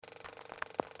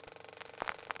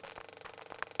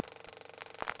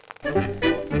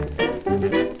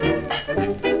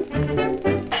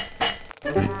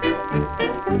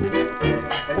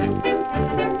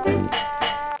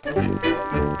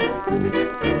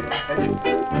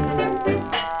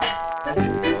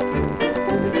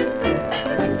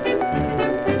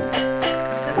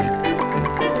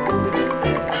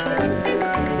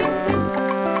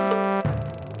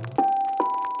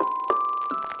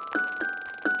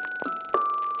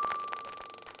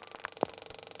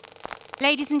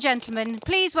Ladies and gentlemen,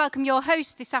 please welcome your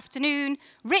host this afternoon,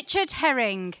 Richard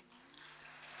Herring.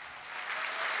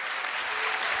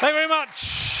 Thank you very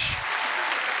much.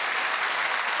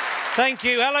 Thank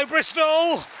you. Hello,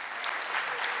 Bristol.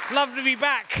 Lovely to be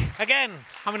back again.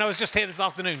 I mean, I was just here this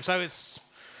afternoon, so it's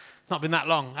not been that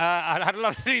long. I had a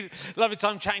lovely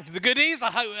time chatting to the goodies.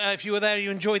 I hope if you were there,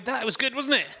 you enjoyed that. It was good,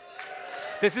 wasn't it?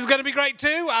 This is going to be great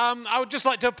too. I would just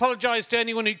like to apologise to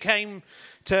anyone who came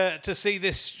to see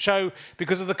this show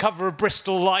because of the cover of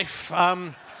Bristol Life.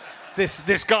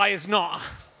 This guy is not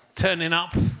turning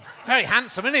up. Very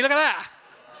handsome, isn't he? Look at that.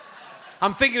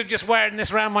 I'm thinking of just wearing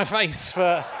this around my face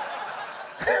for...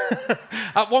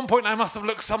 At one point, I must have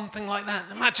looked something like that.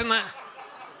 Imagine that.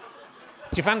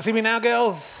 Do you fancy me now,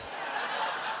 girls?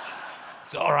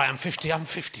 It's all right, I'm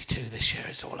 52 this year,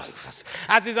 it's all over.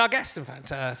 As is our guest, in fact,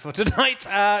 for tonight.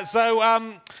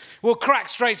 So we'll crack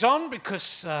straight on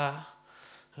because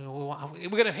we're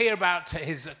going to hear about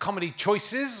his comedy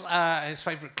choices, his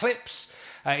favourite clips.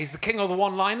 He's the king of the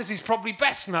one-liners. He's probably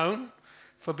best known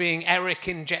for being Eric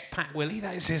in Jetpack Willie.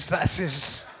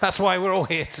 That's why we're all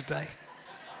here today.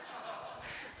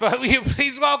 But will you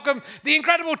please welcome the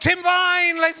incredible Tim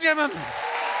Vine, ladies and gentlemen.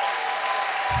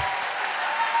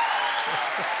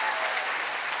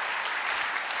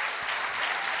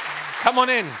 Come on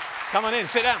in,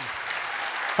 sit down.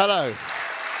 Hello.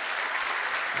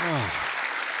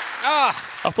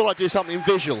 I thought I'd do something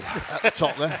visual at the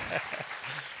top there.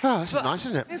 Oh, this is nice,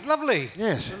 isn't it? It's lovely.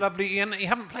 Yes. It's lovely. And you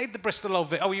haven't played the Bristol Old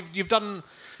Vic. Oh, you've done...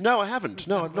 No, I haven't.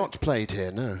 No, I've not played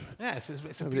here, no. Yeah, it's a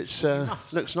but it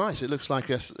looks nice. It looks like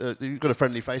you've got a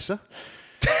friendly face, sir.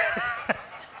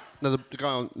 No, the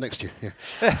guy next to you, yeah.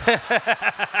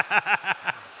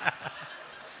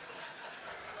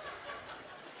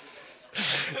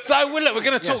 So, we're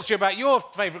going to talk to you about your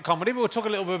favourite comedy, but we'll talk a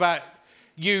little bit about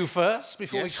you first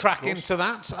before we crack into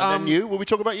that. And then you? Will we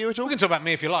talk about you at all? We can talk about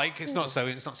me if you like. It's not so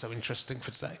interesting for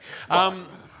today.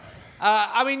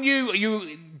 I mean,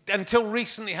 you until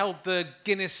recently held the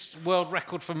Guinness World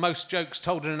Record for most jokes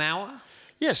told in an hour.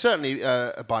 Yeah, certainly.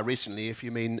 By recently, if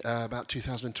you mean about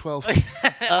 2012.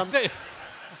 I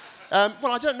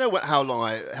well, I don't know how long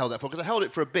I held that for because I held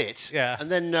it for a bit. Yeah.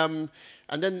 And then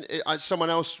someone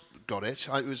else got it.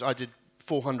 I did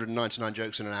 499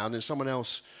 jokes in an hour, and then someone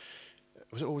else.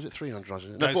 Was it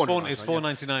 300? No, it's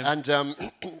 499. And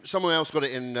someone else got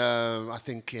it in, I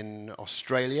think, in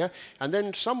Australia. And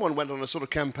then someone went on a sort of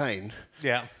campaign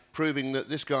proving that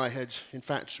this guy had, in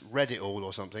fact, read it all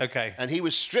or something. Okay. And he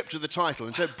was stripped of the title.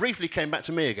 And so it briefly came back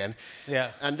to me again.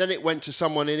 Yeah. And then it went to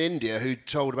someone in India who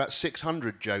told about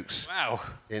 600 jokes. Wow.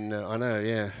 I know,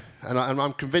 yeah. And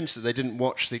I'm convinced that they didn't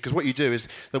watch because what you do is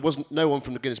there wasn't no one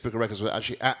from the Guinness Book of Records was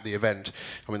actually at the event.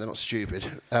 I mean, they're not stupid.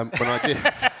 When I did,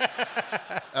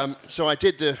 so I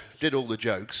did all the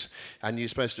jokes, and you're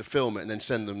supposed to film it and then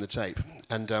send them the tape.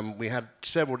 And we had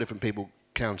several different people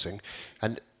counting,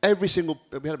 and we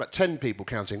had about 10 people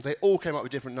counting. They all came up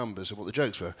with different numbers of what the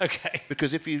jokes were. Okay.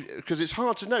 Because it's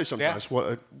hard to know sometimes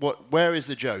where is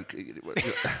the joke.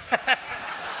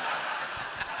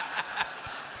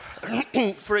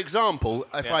 For example,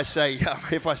 if I say,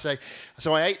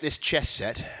 so I ate this chess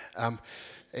set.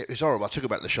 It was horrible. I took it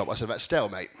back to the shop. I said, that's stale,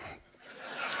 mate.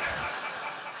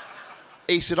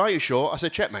 He said, are you sure? I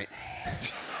said, checkmate.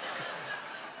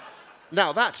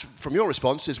 Now that, from your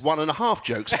response, is 1.5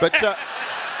 jokes, but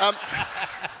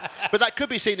that could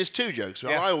be seen as 2 jokes.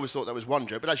 Well, I always thought that was 1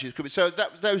 joke, but actually it could be. So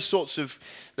those sorts of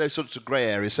grey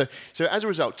areas. So as a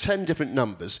result, 10 different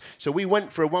numbers. So we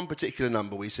went for one particular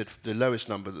number. We said the lowest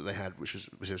number that they had, which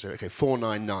was okay,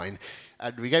 499.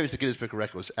 And we gave it to the Guinness Book of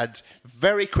Records. And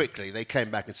very quickly they came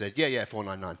back and said, yeah,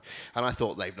 499. And I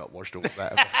thought they've not watched all of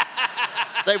that.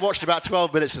 They watched about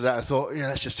 12 minutes of that and thought, yeah,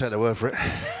 let's just take their word for it.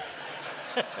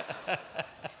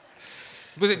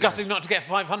 Was it gutting not to get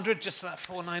 500, just that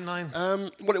 499?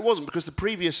 Well, it wasn't, because the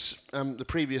previous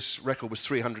record was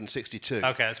 362.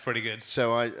 Okay, that's pretty good.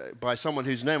 So by someone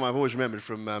whose name I've always remembered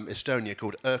from Estonia,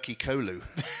 called Erkki Koulu.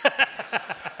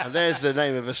 And there's the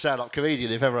name of a stand-up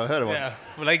comedian, if ever I heard of one. Yeah.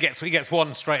 Well, he gets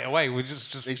one straight away. We're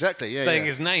just exactly, yeah, saying yeah.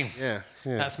 his name. Yeah,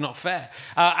 yeah. That's not fair.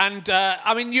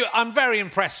 I mean, I'm very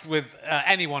impressed with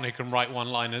anyone who can write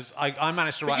one-liners. I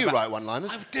managed to write. You write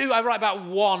one-liners. I do. I write about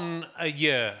one a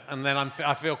year, and then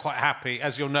I feel quite happy,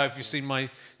 as you'll know if you've seen my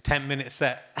 10-minute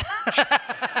set.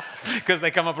 Because they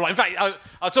come up a lot. In fact,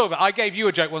 I'll talk about it. I gave you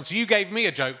a joke once. You gave me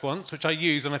a joke once, which I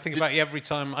use, and I think about you every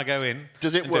time I go in.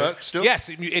 Does it work still? Yes,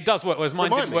 it does work, whereas mine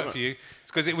didn't work right. for you.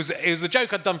 It's because it was the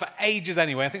joke I'd done for ages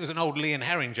anyway. I think it was an old Lee and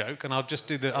Herring joke, and I'll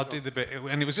do the bit.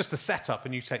 And it was just the setup,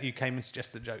 and you came and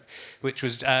suggested the joke, which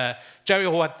was Jerry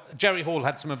Hall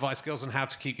had some advice, girls, on how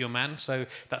to keep your man. So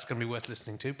that's going to be worth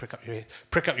listening to. Prick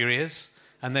up your ears.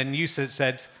 And then you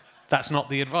said, that's not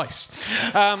the advice.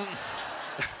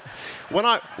 When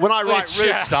I write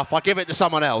rude stuff, I give it to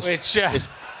someone else. Which is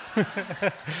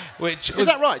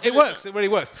that right? It works. It really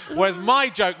works. Whereas my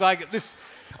joke, like this,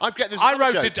 I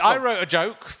wrote a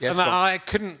joke, yes, and I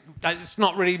couldn't. It's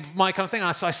not really my kind of thing.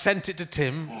 So I sent it to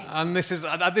Tim, and this is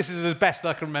as best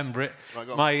I can remember it.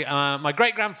 Right, my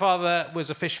great grandfather was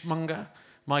a fishmonger.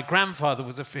 My grandfather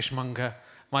was a fishmonger.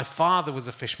 My father was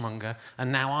a fishmonger, and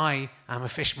now I am a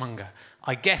fishmonger.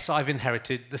 I guess I've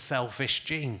inherited the selfish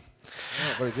gene.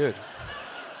 Oh, very good.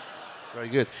 Very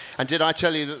good. And did I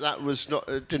tell you that was not?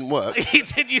 Didn't work? You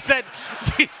did. You said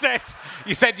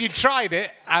you tried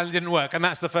it and it didn't work, and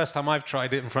that's the first time I've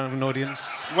tried it in front of an audience.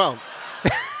 Well,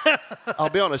 I'll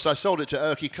be honest. I sold it to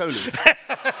Erky Kohli.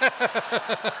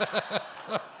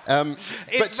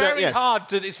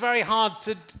 It's very hard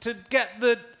to get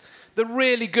the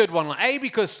really good one.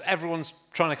 Because everyone's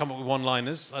trying to come up with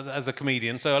one-liners as a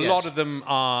comedian, so a lot of them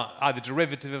are either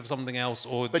derivative of something else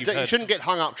or. But you shouldn't get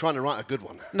hung up trying to write a good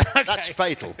one. Okay. That's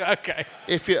fatal. Okay.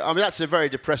 That's a very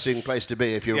depressing place to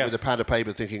be if you're with a pad of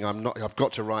paper thinking I've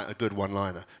got to write a good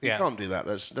one-liner. You can't do that.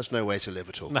 That's no way to live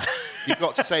at all. No. You've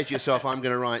got to say to yourself, I'm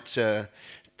going to write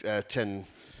 10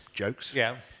 jokes.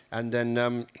 Yeah. And then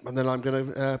I'm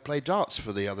going to play darts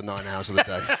for the other 9 hours of the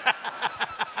day.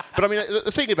 But I mean,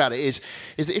 the thing about it is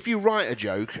that if you write a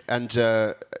joke and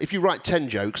if you write 10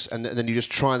 jokes and then you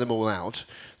just try them all out,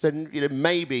 then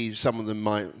maybe some of them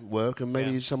might work and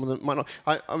maybe some of them might not.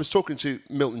 I was talking to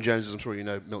Milton Jones, as I'm sure you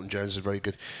know. Milton Jones is a very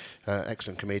good,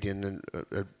 excellent comedian and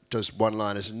does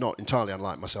one-liners, not entirely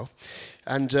unlike myself.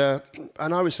 And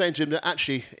I was saying to him that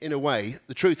actually, in a way,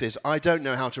 the truth is I don't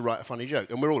know how to write a funny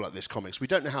joke. And we're all like this, comics. We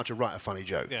don't know how to write a funny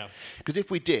joke. Yeah. Because if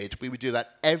we did, we would do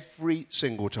that every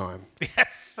single time.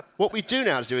 Yes. What we do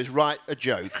now to do is write a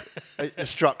joke, a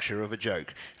structure of a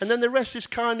joke. And then the rest is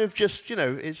kind of just,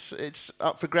 it's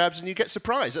up for grabs and you get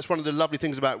surprised. That's one of the lovely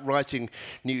things about writing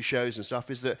new shows and stuff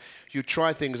is that you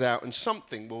try things out and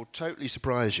something will totally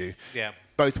surprise you. Yeah.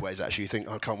 Both ways, actually. You think,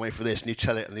 I can't wait for this, and you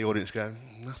tell it, and the audience go,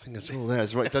 nothing at all there.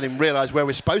 Don't even realise where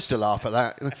we're supposed to laugh at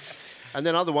that. And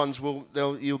then other ones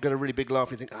you'll get a really big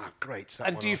laugh, and you think, great.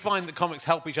 And do you find that comics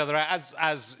help each other out?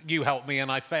 As you helped me and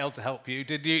I failed to help you,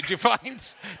 do you find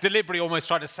deliberately almost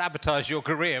trying to sabotage your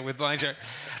career with my joke?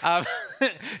 Do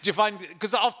you find,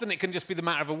 because often it can just be the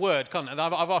matter of a word, can't it?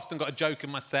 I've often got a joke in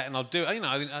my set and I'll do,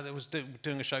 I was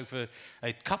doing a show for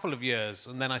a couple of years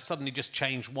and then I suddenly just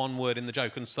changed one word in the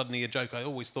joke and suddenly a joke I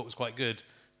always thought was quite good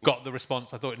got the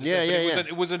response I thought it deserved.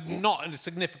 It was not a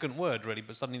significant word really,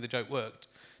 but suddenly the joke worked.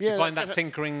 Do you find that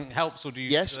tinkering helps, or do you?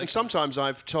 Yes, and sometimes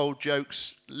I've told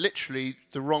jokes literally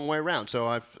the wrong way around. So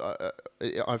I've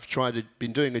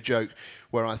been doing a joke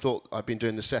where I thought I'd been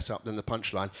doing the setup, then the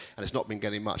punchline, and it's not been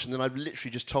getting much. And then I've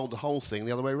literally just told the whole thing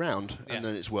the other way around, and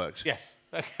then it's worked. Yes.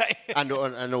 Okay. and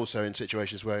also in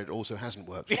situations where it also hasn't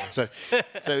worked. Yes.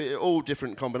 So all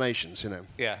different combinations,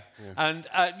 Yeah. And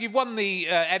you've won the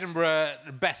Edinburgh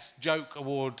Best Joke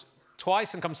Award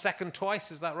twice and come second twice,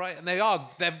 is that right? And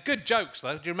they're good jokes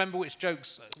though. Do you remember which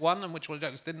jokes won and which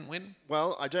jokes didn't win?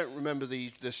 Well, I don't remember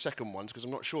the second ones because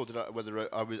I'm not sure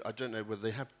I don't know whether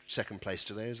they have second place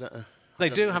today. Is that they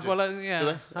do have? Well, yeah. Do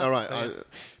they? All right.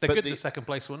 They're good. The second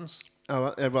place ones.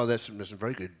 Oh, well, there's some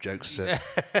very good jokes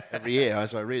every year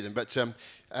as I read them. But so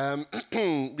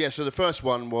the first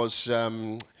one was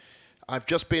I've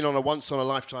just been on a once in a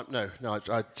lifetime. No,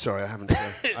 sorry, I haven't.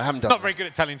 I haven't done. Not very good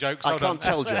at telling jokes. I can't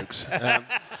tell jokes.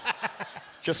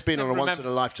 Just been on a once in a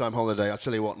lifetime holiday. I'll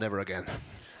tell you what, never again.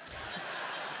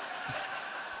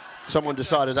 Someone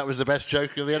decided that was the best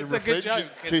joke of the Edinburgh Fringe.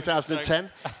 2010,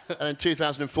 and in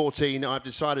 2014, I've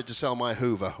decided to sell my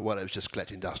Hoover. Well, it was just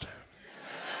collecting dust.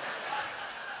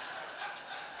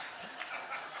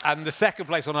 And the second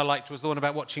place one I liked was the one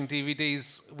about watching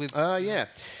DVDs with... Yeah.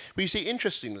 Well, you see,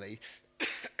 interestingly,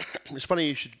 it's funny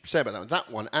you should say about that one.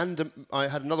 That one, and I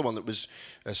had another one that was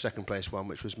a second place one,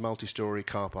 which was multi-storey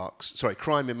car parks. Sorry,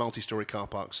 crime in multi-storey car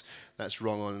parks. That's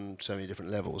wrong on so many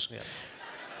different levels. Yeah.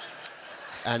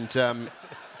 And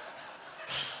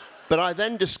but I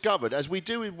then discovered, as we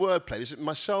do with wordplay, this is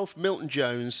myself, Milton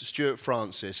Jones, Stuart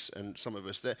Francis, and some of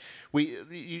us, that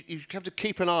you have to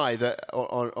keep an eye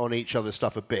on each other's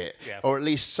stuff a bit, or at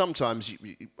least sometimes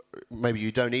maybe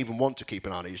you don't even want to keep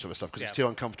an eye on each other's stuff because it's too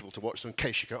uncomfortable to watch. So in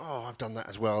case you go, oh, I've done that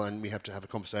as well, and we have to have a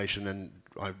conversation, and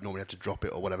I normally have to drop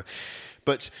it or whatever.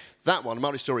 But that one,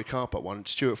 multi-storey car park one,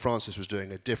 Stuart Francis was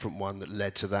doing a different one that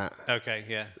led to that. Okay,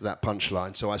 yeah. That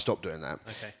punchline, so I stopped doing that.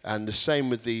 Okay. And the same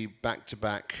with the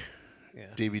back-to-back.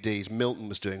 DVDs. Milton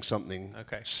was doing something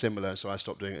similar, so I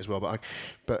stopped doing it as well.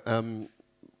 But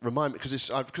remind me, because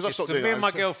I stopped doing it. Me and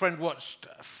my girlfriend watched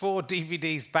 4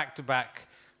 DVDs back to back.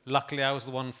 Luckily, I was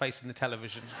the one facing the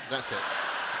television. That's it.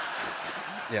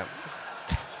 Yeah.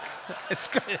 It's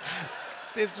good.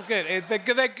 It's good.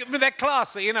 They're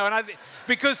classy, you know, and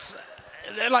because.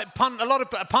 Like a lot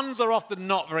of puns are often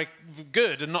not very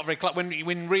good and not very when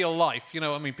in real life, you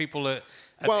know. I mean, people are.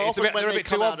 Well, often when they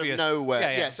come out obvious. of nowhere,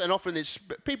 yes, and often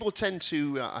people tend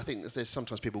to. I think there's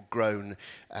sometimes people groan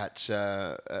at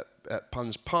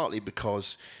puns partly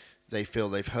because they feel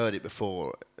they've heard it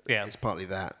before. Yeah, it's partly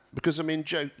that because I mean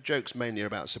jokes mainly are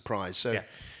about surprise. So,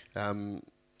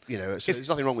 you know, so there's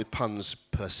nothing wrong with puns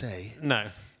per se. No.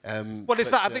 Well,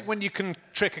 it's that. I think when you can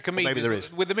trick a comedian maybe there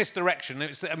is. With the misdirection,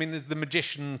 there's the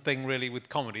magician thing really with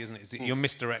comedy, isn't it? You're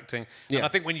misdirecting. Yeah. And I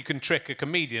think when you can trick a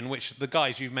comedian, which the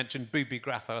guys you've mentioned, Booby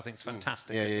Graffer, I think is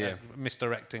fantastic. Yeah.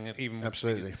 Misdirecting and even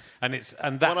absolutely. And that's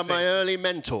one of my early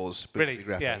mentors, Booby really?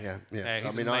 Graffer. Yeah.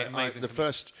 He's the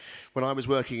first when I was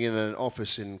working in an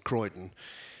office in Croydon,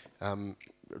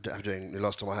 doing the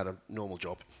last time I had a normal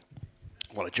job.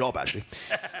 Well, a job actually,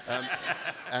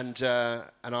 and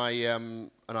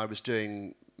I was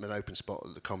doing an open spot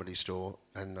at the Comedy Store,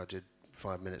 and I did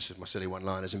 5 minutes of my silly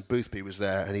one-liners. And Boothby was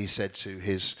there, and he said to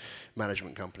his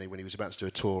management company when he was about to do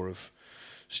a tour of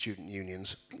student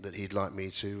unions that he'd like me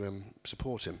to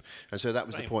support him. And so that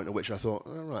was the point at which I thought,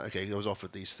 oh, right, okay, I was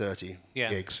offered these 30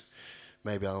 gigs,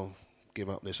 maybe I'll give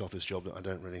up this office job that I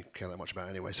don't really care that much about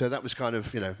anyway. So that was kind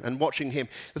of, you know, and watching him.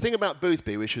 The thing about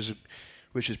Boothby, which is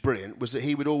brilliant, was that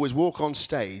he would always walk on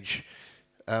stage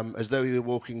as though he were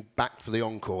walking back for the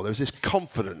encore. There was this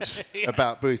confidence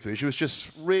about Boothby, which was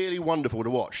just really wonderful to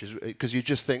watch, because you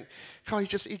just think, God, he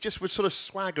just would sort of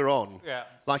swagger on,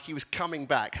 like he was coming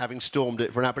back, having stormed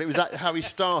it for an hour. But it was how he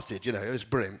started, you know. It was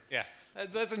brilliant. Yeah,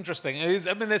 that's interesting.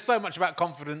 I mean, there's so much about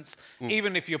confidence,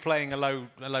 even if you're playing a low,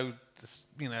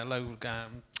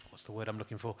 what's the word I'm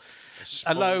looking for?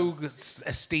 A low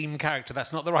esteem character.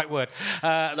 That's not the right word.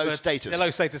 Low status. A low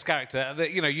status character.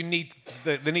 You know, you need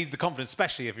the confidence,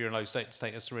 especially if you're in low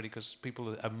status, really, because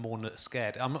people are more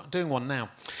scared. I'm not doing one now.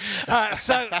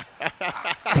 So.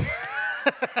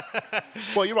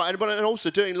 Well, you're right, and also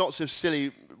doing lots of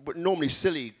silly. Normally,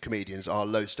 silly comedians are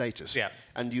low status. Yeah.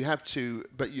 And you have to.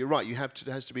 But you're right.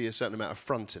 There has to be a certain amount of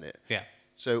front in it. Yeah.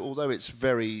 So although it's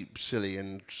very silly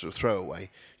and sort of throwaway,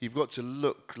 you've got to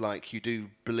look like you do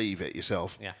believe it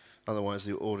yourself. Yeah. Otherwise,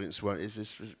 the audience won't.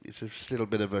 It's a little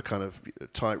bit of a kind of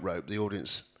tightrope. The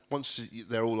audience, once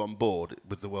they're all on board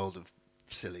with the world of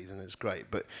silly, then it's great.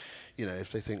 But, you know,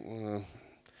 if they think,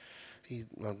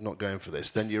 I'm not going for this,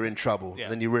 then you're in trouble. Yeah.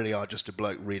 Then you really are just a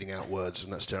bloke reading out words,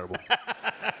 and that's terrible.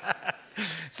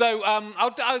 So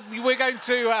we're going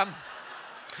to...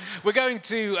 We're going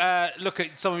to look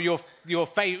at some of your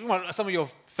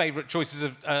favourite choices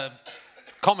of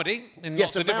comedy in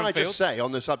lots of different fields. Yes, and may I just say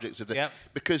on the subject of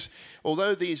because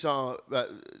although these are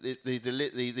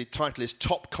the title is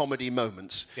Top Comedy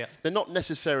Moments, they're not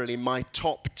necessarily my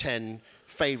top 10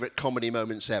 favourite comedy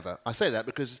moments ever. I say that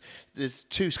because there's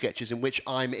 2 sketches in which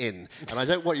I'm in, and I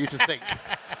don't want you to think.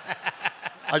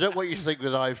 I don't want you to think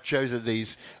that I've chosen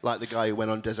these like the guy who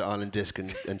went on Desert Island Disc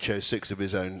and chose 6 of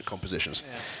his own compositions.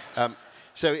 Yeah.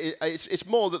 So it's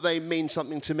more that they mean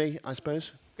something to me, I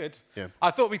suppose. Good. Yeah.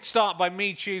 I thought we'd start by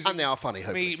me choosing... And they are funny,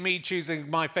 hopefully. Me choosing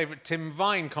my favourite Tim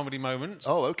Vine comedy moments.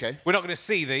 Oh, OK. We're not going to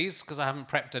see these, because I haven't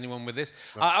prepped anyone with this.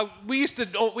 Right.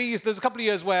 There's a couple of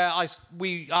years where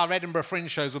our Edinburgh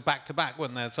Fringe shows were back-to-back,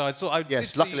 weren't there? So I thought...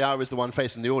 Yes, luckily I was the one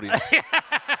facing the audience.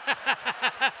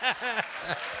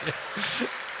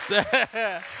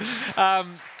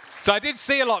 So I did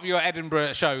see a lot of your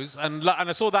Edinburgh shows, and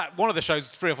I saw that one of the shows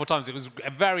 3 or 4 times. It was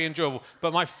very enjoyable.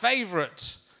 But my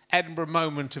favourite Edinburgh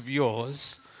moment of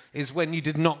yours is when you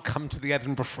did not come to the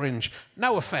Edinburgh Fringe.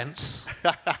 No offence.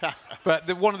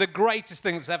 But one of the greatest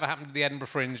things that's ever happened to the Edinburgh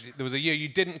Fringe, there was a year you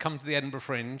didn't come to the Edinburgh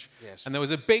Fringe, Yes. and there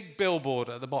was a big billboard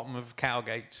at the bottom of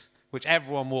Cowgate, which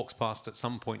everyone walks past at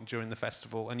some point during the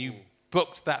festival, and you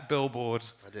booked that billboard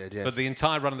for the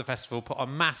entire run of the festival, put a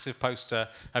massive poster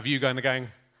of you going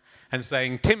and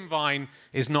saying, Tim Vine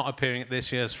is not appearing at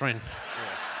this year's Fringe.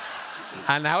 Yes.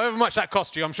 And however much that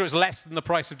cost you, I'm sure it's less than the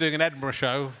price of doing an Edinburgh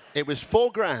show. It was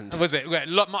 £4,000. Was it?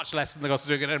 Much less than the cost of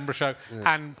doing an Edinburgh show,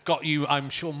 and got you, I'm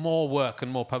sure, more work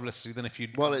and more publicity than if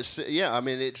you'd... Well,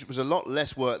 it was a lot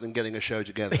less work than getting a show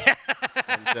together.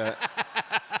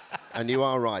 And you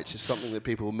are right. It's something that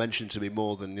people mention to me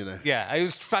more than, Yeah, it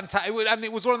was fantastic. And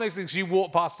it was one of those things, you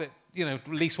walk past it, at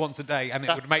least once a day, and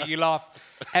it would make you laugh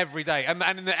every day. And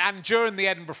during the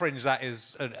Edinburgh Fringe, that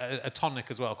is a tonic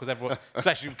as well, because everyone,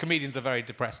 especially comedians, are very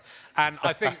depressed. And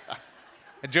I think,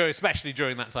 especially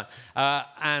during that time.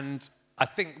 And I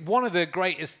think one of the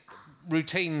greatest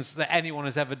routines that anyone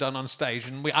has ever done on stage,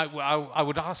 and I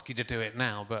would ask you to do it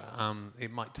now, but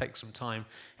it might take some time,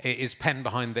 is Pen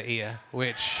Behind the Ear,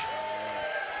 which,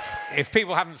 if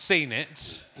people haven't seen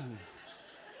it,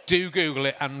 do Google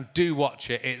it and do watch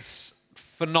it. It's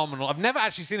phenomenal. I've never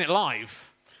actually seen it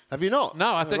live. Have you not?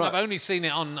 No, I think I've only seen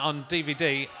it on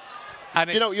DVD. And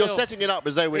do you know, you're setting it up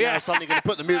as though we're now suddenly going to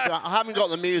put the music... I haven't got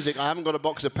the music, I haven't got a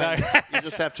box of pens. No. You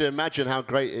just have to imagine how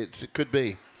great it could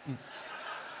be.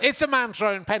 It's a man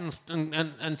throwing pens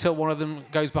until one of them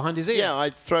goes behind his ear. Yeah,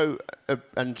 I throw,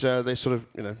 and they sort of,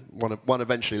 one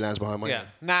eventually lands behind my ear.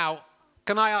 Now,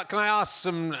 can I ask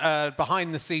some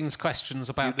behind-the-scenes questions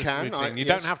about this routine? You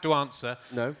don't have to answer.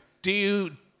 No.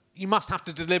 You must have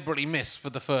to deliberately miss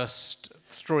for the first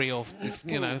 3 or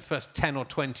first 10 or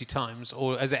 20 times,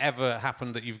 or has it ever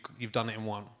happened that you've done it in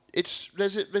one? It's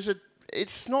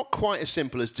not quite as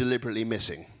simple as deliberately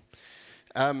missing.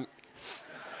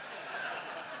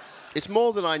 It's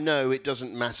more than I know it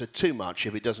doesn't matter too much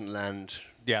if it doesn't land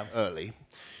early.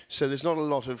 So there's not a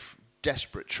lot of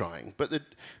desperate trying. But the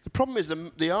problem is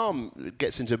the arm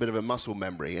gets into a bit of a muscle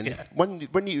memory, and when you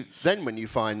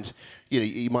find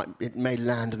it may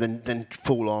land and then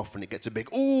fall off, and it gets a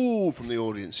big ooh from the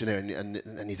audience,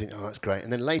 and you think, oh, that's great,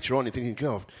 and then later on you're thinking,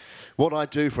 God, what do I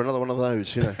do for another one of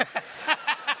those,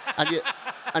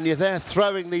 and you're there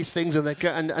throwing these things,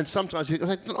 and sometimes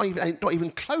they're not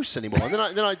even close anymore. And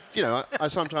then I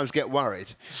sometimes get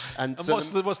worried. And so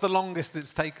what's the longest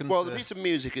it's taken? Well, the piece of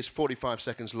music is 45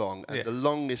 seconds long, and the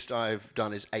longest I've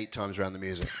done is 8 times around the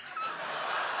music.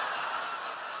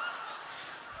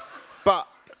 But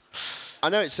I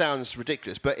know it sounds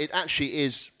ridiculous, but it actually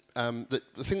is the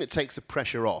thing that takes the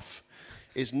pressure off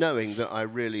is knowing that I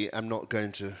really am not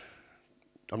going to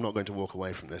walk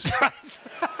away from this. Right.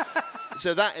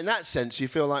 So that, in that sense, you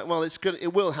feel like, well, it's good.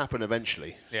 It will happen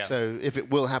eventually. Yeah. So if it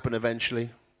will happen eventually,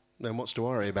 then what's to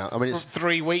worry about? I mean, it's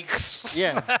 3 weeks.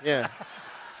 Yeah.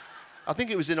 I think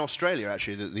it was in Australia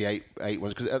actually the eight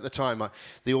ones, because at the time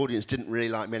the audience didn't really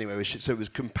like me anyway, so it was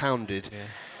compounded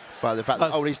by the fact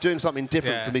that he's doing something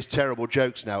different from these terrible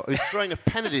jokes now. He's throwing a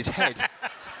pen at his head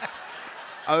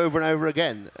over and over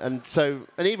again, and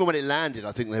even when it landed,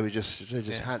 I think they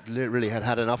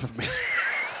had enough of me.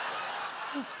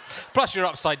 Plus, you're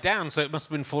upside down, so it must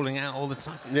have been falling out all the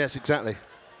time. Yes, exactly.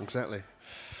 Well,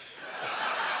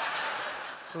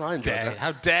 I enjoyed that.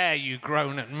 How dare you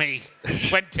groan at me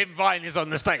when Tim Vine is on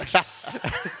the stage?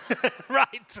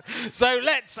 Right. So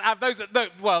let's have those.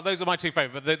 Those are my 2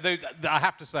 favourite. But I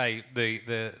have to say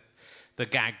the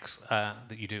gags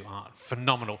that you do are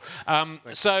phenomenal. And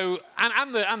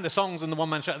the songs and the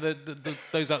one-man show,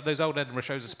 those old Edinburgh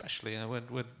shows especially,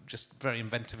 were just very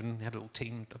inventive, and had a little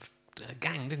team of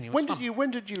gang, didn't you? When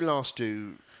did you last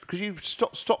do? Because you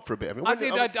stopped for a bit. I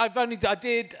did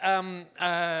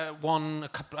one a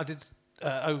couple. I did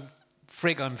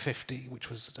Frig I'm 50, which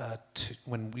was the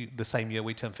same year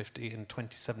we turned 50 in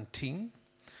 2017.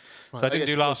 Right. So I didn't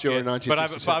do last year,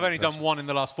 but I've only done one in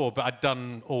the last 4. But I'd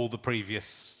done all the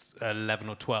previous 11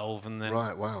 or 12, and then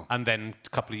and then a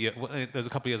couple of years. There's a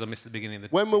couple of years I missed at the beginning.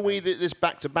 When were we this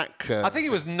back-to-back? I think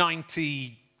it was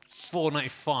 94,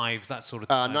 95, that sort of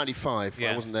time. 95.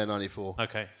 Yeah. I wasn't there 94.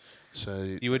 Okay.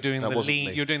 So you were doing the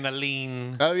lean. You were doing the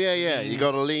lean. Oh yeah. You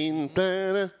got to lean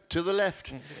to the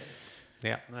left.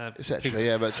 Yeah. Etc.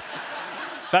 But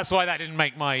that's why that didn't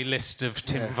make my list of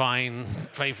Tim Vine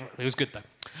favourite. It was good though.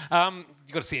 You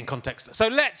got to see it in context. So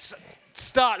let's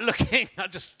start looking. I'll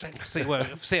just see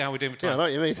how we're doing for time. Yeah, I know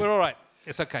what you mean. We're all right.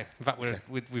 It's okay. In fact,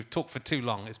 we've talked for too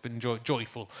long. It's been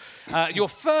joyful. Your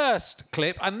first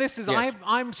clip, and this is... Yes.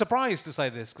 I'm surprised to say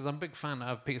this, because I'm a big fan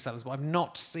of Peter Sellers, but I've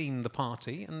not seen The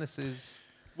Party, and this is...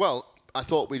 Well, I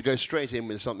thought we'd go straight in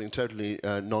with something totally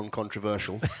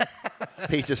non-controversial.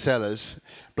 Peter Sellers,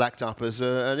 blacked up as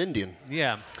an Indian.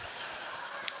 Yeah.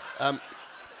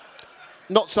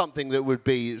 Not something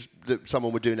that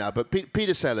someone would do now, but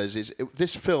Peter Sellers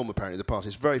this film, apparently, The Party,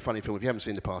 is a very funny film. If you haven't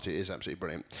seen The Party, it is absolutely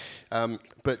brilliant.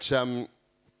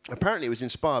 Apparently it was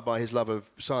inspired by his love of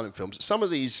silent films. Some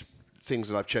of these things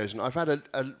that I've chosen, I've had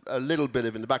a little bit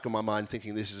of in the back of my mind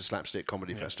thinking this is a slapstick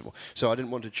comedy festival. So I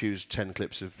didn't want to choose 10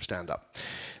 clips of stand-up.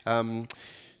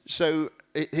 So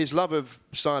his love of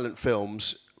silent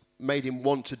films made him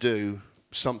want to do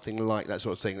something like that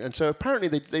sort of thing. And so apparently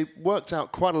they worked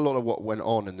out quite a lot of what went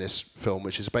on in this film,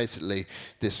 which is basically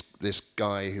this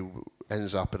guy who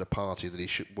ends up at a party that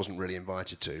he wasn't really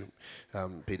invited to,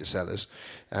 Peter Sellers,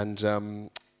 and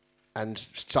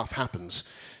stuff happens,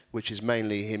 which is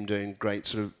mainly him doing great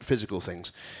sort of physical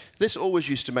things. This always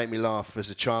used to make me laugh as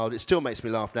a child. It still makes me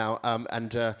laugh now,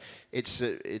 and it's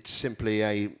simply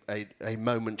a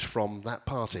moment from that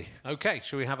party. Okay,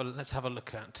 let's have a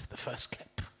look at the first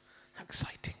clip. How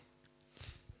exciting.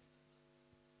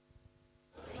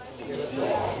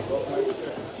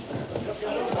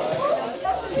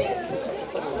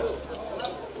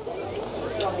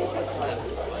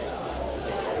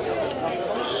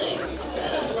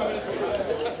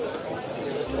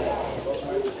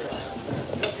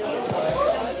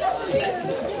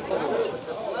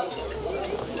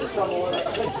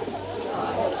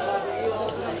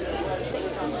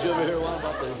 Did you ever hear one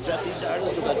about the trapeze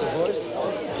artist who got divorced?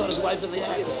 Caught his wife in the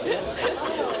act.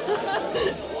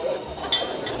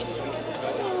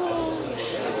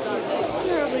 It's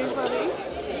terribly funny.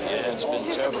 Yeah, it's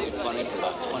been terribly funny for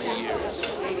about 20 years.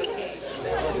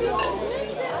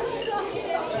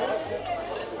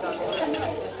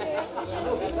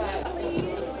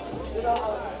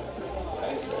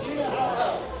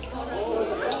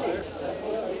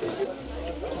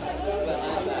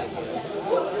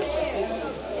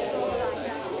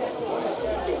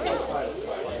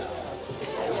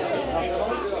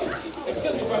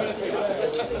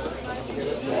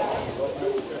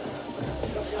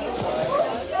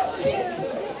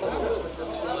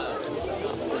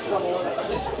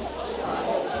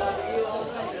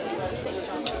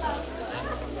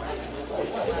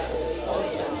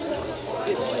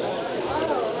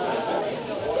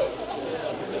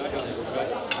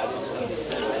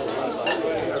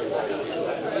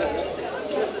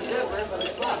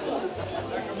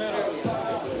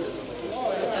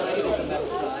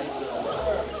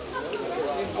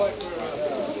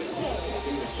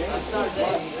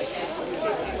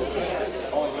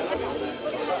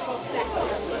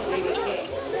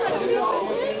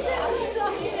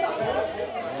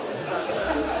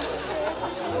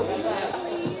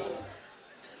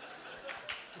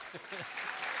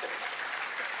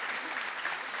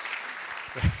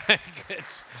 Good.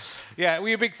 Yeah, were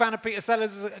you a big fan of Peter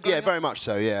Sellers? Yeah, very much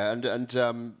so. Yeah,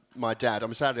 and my dad.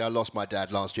 Sadly I lost my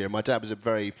dad last year. My dad was a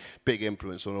very big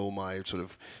influence on all my sort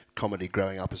of comedy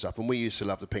growing up and stuff. And we used to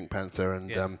love the Pink Panther and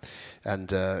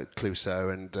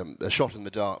Clouseau and A Shot in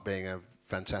the Dark being a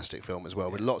fantastic film as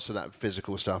well, with lots of that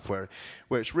physical stuff where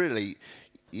it's really,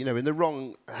 you know, in the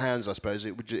wrong hands, I suppose,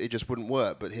 it just wouldn't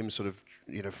work. But him sort of,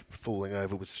 you know, falling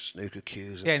over with snooker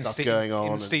cues and stuff going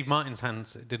on. In Steve Martin's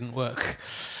hands, it didn't work.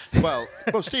 Well,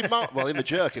 Steve Martin, in The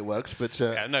Jerk it worked, but... He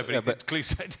did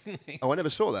Clouseau, didn't he? Oh, I never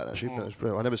saw that, actually.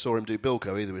 No. I never saw him do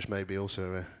Bilko either, which may be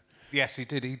also... Yes, he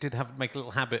did. He did make a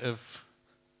little habit of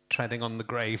treading on the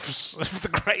graves of the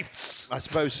greats. I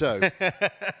suppose so.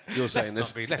 You're saying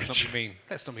Let's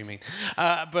not be mean.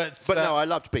 But no, I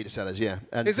loved Peter Sellers, yeah.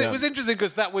 And it was interesting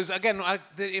because that was, again,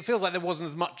 it feels like there wasn't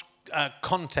as much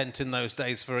content in those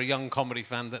days for a young comedy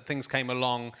fan, that things came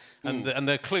along, and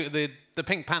the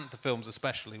Pink Panther films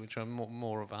especially, which are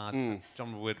more of our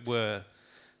genre,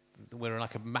 were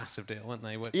like a massive deal, weren't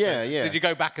they? Yeah. Did you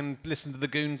go back and listen to the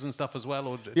Goons and stuff as well?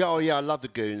 Or I love the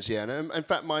Goons, yeah. And in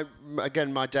fact, my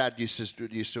dad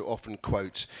used to often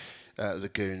quote the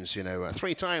Goons, you know,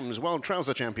 3 times world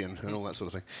trouser champion and all that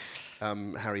sort of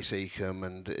thing. Harry Seacombe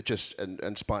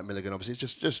and Spike Milligan, obviously.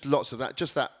 Just lots of that,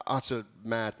 just that utter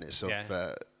madness of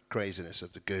craziness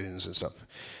of the Goons and stuff.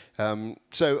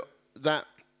 So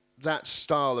that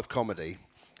style of comedy,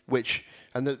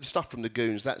 and the stuff from the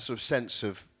Goons, that sort of sense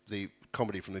of the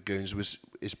comedy from the Goons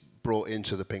is brought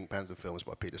into the Pink Panther films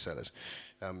by Peter Sellers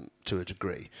to a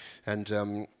degree. And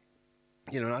you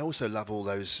know, and I also love all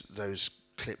those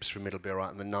clips from It'll Be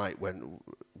Alright in the Night when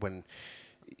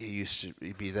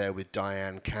he'd be there with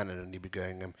Diane Cannon and he'd be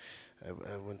going,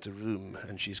 I want a room,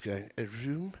 and she's going, a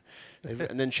room?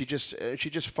 And then she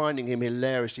just finding him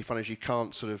hilariously funny. She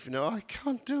can't sort of, I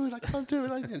can't do it.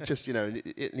 And just,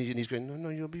 and he's going, no,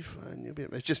 you'll be fine. You'll be.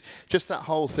 It's just that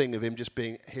whole thing of him just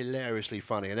being hilariously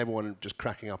funny, and everyone just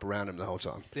cracking up around him the whole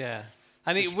time. Yeah.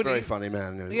 And he's a very funny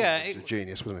man. Yeah, he was a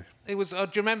genius, wasn't he? It was. Do you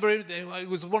remember? It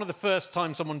was one of the first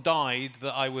times someone died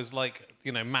that I was like,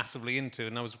 massively into,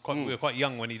 and we were quite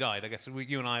young when he died. I guess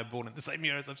you and I are born at the same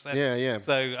year, as I've said. Yeah, yeah.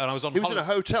 So, and I was on. He was in a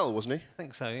hotel, wasn't he? I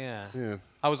think so. Yeah. Yeah.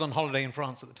 I was on holiday in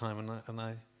France at the time, and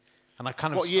I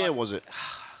kind of. What year was it?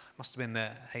 Must have been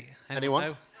Anyone?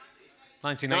 No?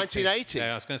 1980. 1980.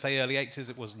 Yeah, I was going to say early 80s.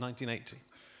 It was 1980.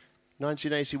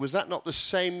 1980. Was that not the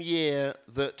same year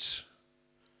that?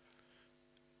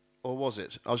 Or was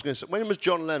it? I was going to say, when was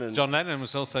John Lennon? John Lennon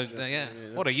was also, yeah.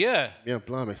 What a year. Yeah,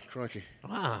 blimey, crikey.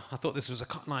 Wow, I thought this was a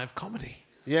night of comedy.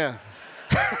 Yeah.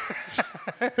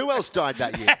 Who else died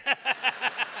that year?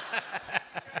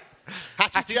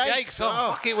 Hattie Jakes.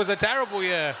 Oh, fuck, it was a terrible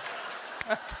year.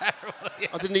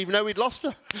 I didn't even know we'd lost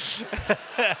her.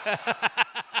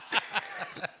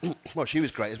 Well, she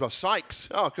was great as well. Sykes.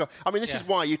 Oh God. I mean, this is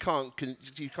why you can't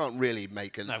really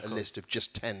make a list of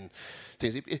just 10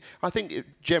 things. I think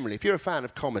generally, if you're a fan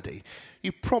of comedy,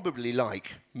 you probably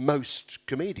like most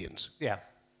comedians. Yeah.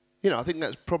 I think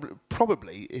that's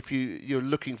probably if you're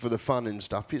looking for the fun and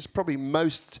stuff, it's probably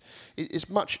it'd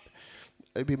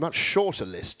be a much shorter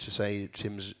list to say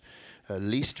Tim's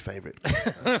least favourite.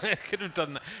 Could have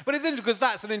done that. But it's interesting because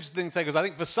that's an interesting thing to say, because I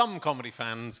think for some comedy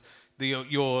fans,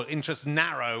 your interests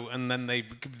narrow, and then they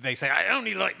say, I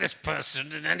only like this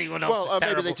person, and anyone else is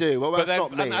terrible. Maybe they do. Well, that's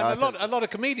not me. And a lot of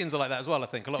comedians are like that as well, I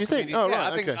think. A lot you of think? comedians, Oh,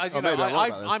 right, I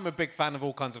think, I'm a big fan of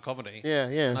all kinds of comedy. Yeah,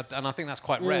 yeah. And I think that's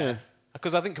quite rare.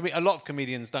 Because I think a lot of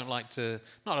comedians don't like to,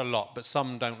 not a lot, but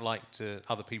some don't like to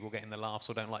other people getting the laughs,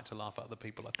 or don't like to laugh at other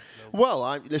people.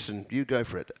 Well, listen, you go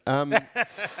for it.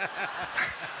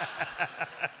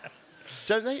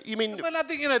 Don't they? You mean? Well, I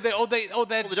think they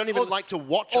don't even like to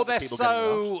watch other people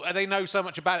getting laughs. They know so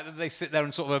much about it that they sit there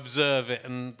and sort of observe it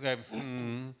and go,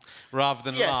 rather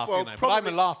than laugh. Well, but I'm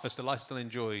a laugher still. I still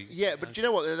enjoy. Yeah, but do you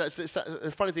know what? It's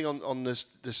that funny thing on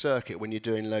the circuit when you're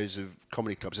doing loads of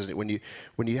comedy clubs, isn't it?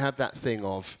 When you have that thing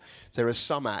of there are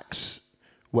some acts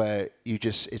where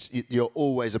you're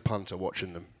always a punter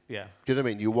watching them. Yeah. Do you know what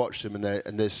I mean? You watch them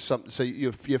and there's some. So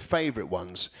your favourite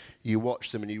ones, you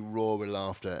watch them and you roar with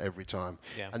laughter every time.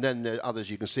 Yeah. And then the others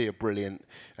you can see are brilliant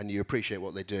and you appreciate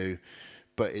what they do,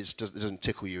 but it doesn't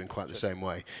tickle you in quite the same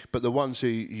way. But the ones who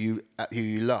you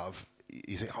love,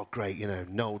 you think, oh great,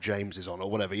 Noel James is on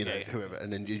or whatever, whoever,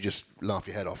 and then you just laugh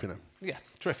your head off, Yeah,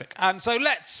 terrific. And so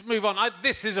let's move on.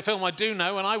 This is a film I do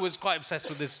know, and I was quite obsessed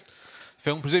with this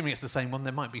film, presuming it's the same one,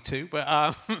 there might be two, but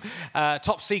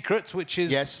Top Secret, which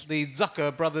is the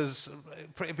Zucker brothers.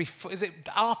 Is it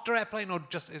after Airplane, or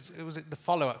was it the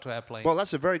follow-up to Airplane? Well,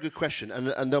 that's a very good question,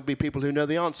 and there'll be people who know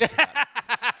the answer to that.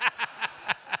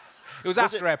 It was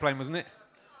after Airplane, wasn't it?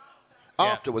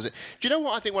 After, was it? Do you know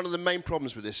what I think one of the main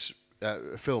problems with this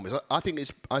film is? I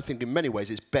think in many ways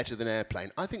it's better than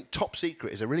Airplane. I think Top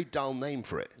Secret is a really dull name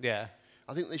for it. Yeah.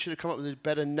 I think they should have come up with a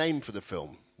better name for the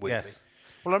film. Yes.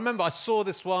 Well, I remember I saw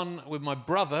this one with my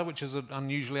brother, which is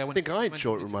unusually... I think I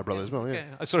saw it with my brother as well, yeah.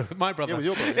 I saw it with my brother. Yeah, with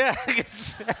your brother. Yeah,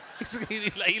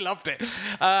 he loved it.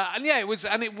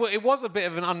 It was a bit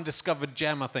of an undiscovered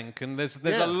gem, I think, and there's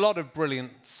a lot of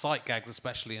brilliant sight gags,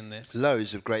 especially in this.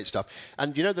 Loads of great stuff.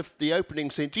 And the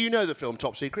opening scene... Do you know the film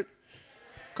Top Secret?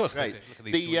 Of course they do. Look at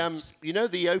these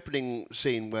the opening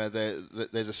scene where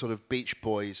there's a sort of Beach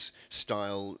Boys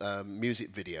style music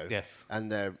video. Yes.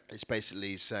 And it's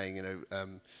basically saying,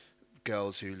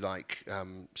 girls who like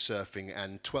surfing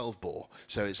and 12-bore.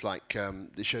 So it's like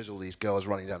it shows all these girls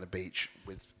running down the beach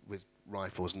with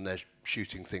rifles and they're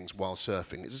shooting things while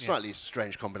surfing. It's a slightly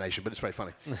strange combination, but it's very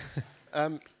funny.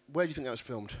 Where do you think that was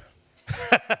filmed?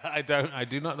 I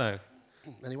do not know.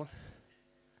 Anyone?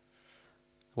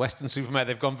 Weston-super-Mare,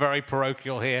 they've gone very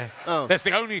parochial here. Oh. That's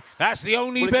the only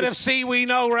bit of sea we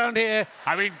know around here.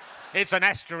 I mean, it's an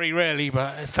estuary, really,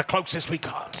 but it's the closest we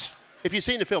got. If you've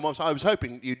seen the film, I was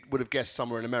hoping you would have guessed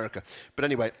somewhere in America. But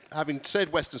anyway, having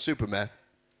said Weston-super-Mare,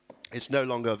 it's no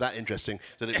longer that interesting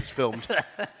that it was filmed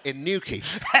in Newquay.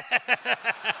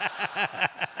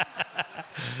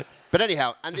 But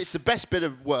anyhow, and it's the best bit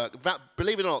of work.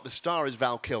 Believe it or not, the star is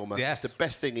Val Kilmer. Yes. It's the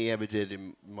best thing he ever did,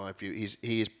 in my view.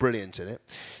 He is brilliant in it.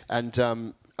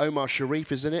 And Omar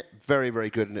Sharif is in it. Very, very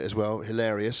good in it as well.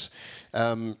 Hilarious.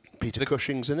 Peter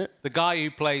Cushing's in it. The guy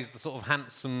who plays the sort of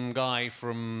handsome guy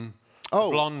from... The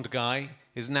blonde guy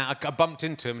is now... I bumped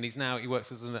into him, and he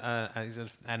works as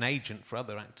an agent for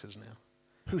other actors now.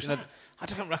 Who's that? I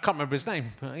can't remember his name.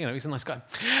 But, he's a nice guy.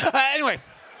 Anyway,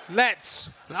 let's...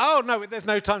 Oh, no, there's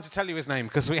no time to tell you his name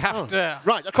because we have to...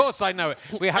 Right, okay. Of course I know it.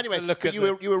 We have Anyway, to look at... you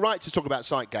were right to talk about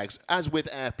sight gags. As with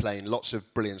Airplane, lots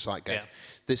of brilliant sight gags. Yeah.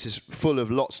 This is full of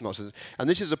lots and lots of... And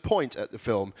this is a point at the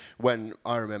film when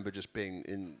I remember just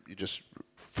being just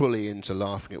fully into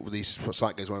laughing at these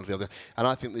sight gags one after the other. And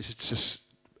I think this is just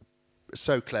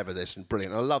so clever, this, and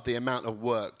brilliant. I love the amount of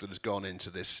work that has gone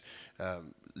into this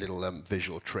little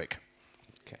visual trick.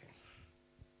 Okay.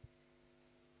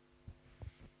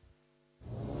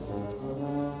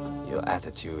 Your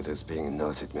attitude is being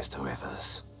noted, Mr.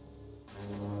 Rivers.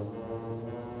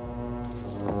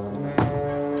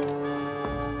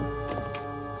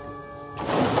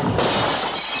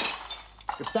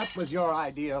 If that was your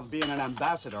idea of being an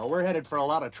ambassador, we're headed for a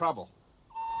lot of trouble.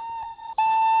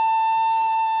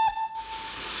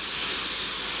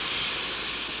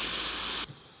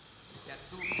 Der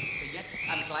Zug, der jetzt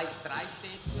am Gleis 3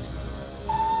 steht,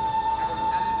 haben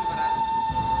alle überrascht.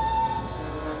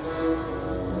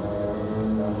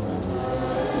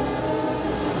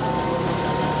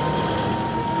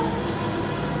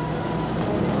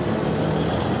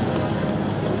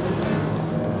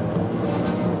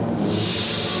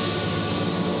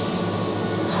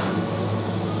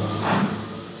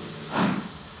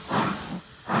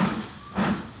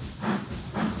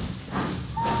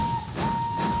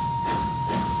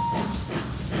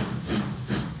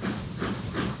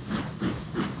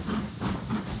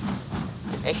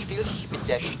 Ich bin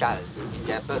der Stall in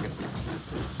der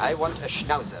Bürgenplatz. I want a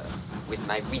Schnauzer with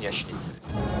my Wiener Schnitzel.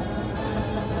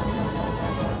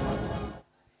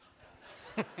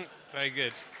 Very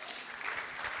good.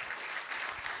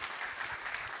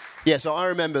 Yeah, so I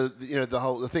remember,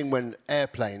 the thing when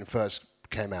Airplane first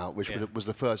came out, which was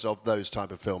the first of those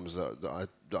type of films that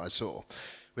I saw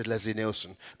with Leslie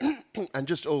Nielsen, and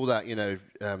just all that,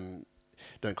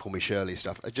 Don't Call Me Shirley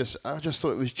stuff. I just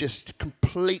thought it was just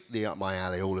completely up my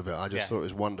alley, all of it. I just thought it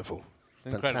was wonderful.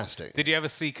 Incredible. Fantastic. Did you ever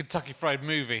see Kentucky Fried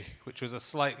Movie, which was a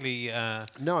slightly...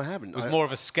 No, I haven't. It was more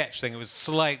of a sketch thing. It was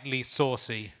slightly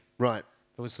saucy. Right.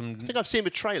 There was some... I think I've seen the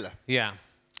trailer. Yeah.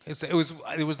 It was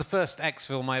the first X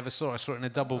film I ever saw. I saw it in a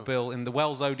double bill in the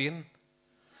Wells Odeon.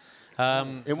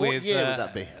 In what year would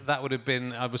that be? That would have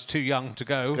been... I was too young to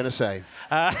go. I was going to say.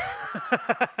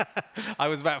 I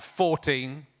was about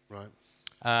 14. Right.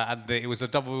 And it was a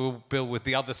double bill with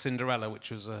The Other Cinderella,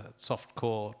 which was a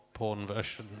soft-core porn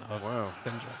version of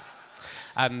Cinderella.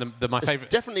 And my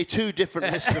favourite... Definitely two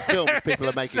different lists of films people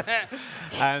are making.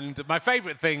 And my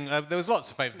favourite thing... there was lots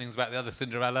of favourite things about The Other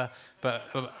Cinderella,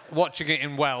 but watching it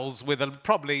in Wells with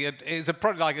probably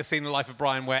like a scene in the life of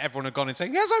Brian where everyone had gone in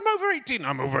saying, yes, I'm over 18,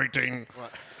 I'm over 18. Right.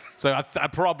 So I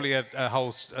probably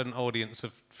an audience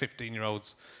of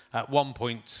 15-year-olds at one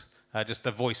point... just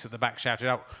a voice at the back shouted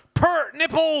out, "Pert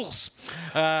nipples!"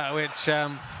 Which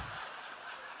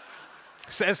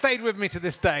stayed with me to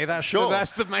this day. That's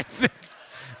the main thing.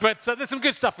 But there's some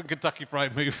good stuff in Kentucky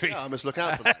Fried Movie. Yeah, I must look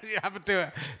out for that.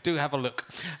 Do have a look.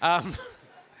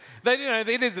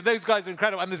 Those guys are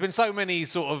incredible, and there's been so many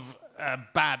sort of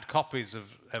bad copies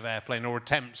of Airplane or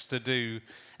attempts to do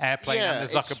Airplane and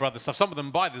the Zucker Brothers stuff. Some of them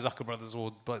by the Zucker Brothers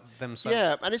or by themselves.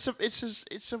 Yeah, and it's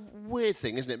a weird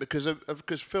thing, isn't it?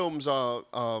 Because films are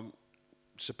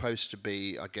supposed to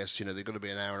be, I guess, they've got to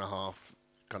be an hour and a half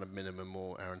kind of minimum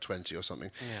or hour and 20 or something.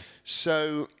 Yeah.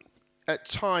 So at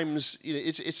times,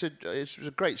 it's a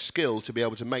great skill to be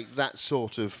able to make that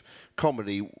sort of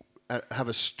comedy have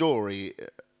a story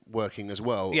working as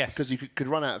well. Yes. Because you could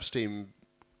run out of steam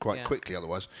quite quickly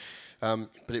otherwise.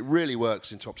 But it really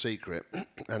works in Top Secret,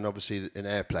 and obviously in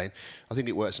Airplane. I think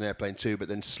it works in Airplane 2, but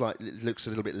then it looks a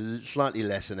little bit slightly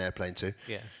less in Airplane 2.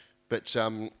 Yeah. But I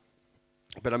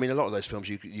mean, a lot of those films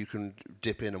you can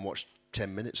dip in and watch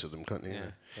 10 minutes of them, can't you?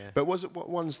 Yeah. But what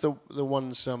ones the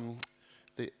ones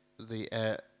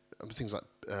things like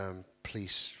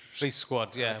Police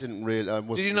Squad, yeah. I didn't really.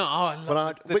 Did you not? Oh, I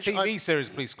love the TV series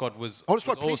Police Squad was. Oh, it's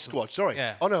was Police awesome. Squad. Sorry.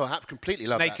 Yeah. Oh no, I completely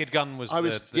love Naked that. Gun was.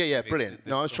 Brilliant.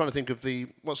 No, I was trying to think of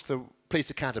what's the Police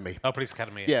Academy. Oh, Police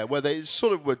Academy. Yeah, where they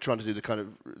sort of were trying to do the kind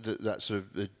of that sort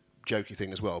of the jokey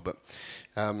thing as well, but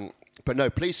no,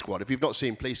 Police Squad. If you've not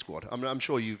seen Police Squad, I'm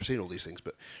sure you've seen all these things,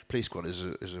 but Police Squad is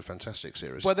a fantastic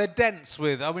series. Well, they're dense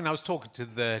with. I mean, I was talking to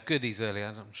the goodies earlier,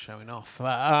 and I'm showing off,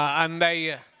 and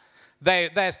their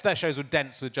shows were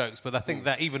dense with jokes, but I think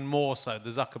that even more so, the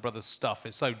Zucker Brothers stuff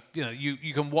is so,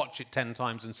 you can watch it 10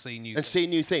 times and see new things. See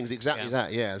new things, exactly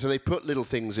that, yeah. So they put little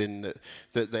things in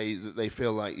that they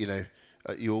feel like,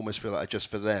 you almost feel like just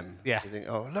for them. Yeah. You think,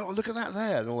 oh, look at that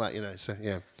there, and all that, you know. So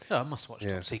yeah. Oh, I must watch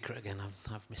Top Secret again.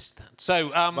 I've missed that. So,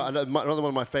 but another one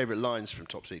of my favourite lines from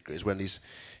Top Secret is when he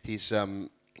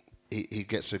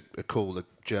gets a call, the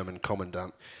German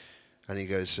commandant, and he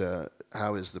goes,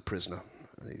 "How is the prisoner?"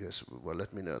 And he goes, "Well,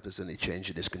 let me know if there's any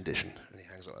change in his condition." And he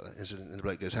hangs up like that. And the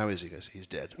bloke goes, "How is he?" He goes, "He's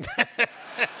dead."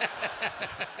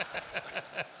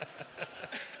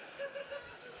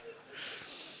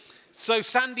 So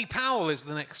Sandy Powell is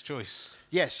the next choice.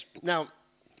 Yes. Now,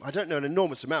 I don't know an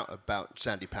enormous amount about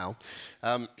Sandy Powell,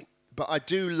 but I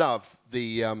do love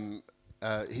the.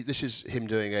 This is him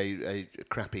doing a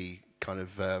crappy kind of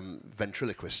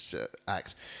ventriloquist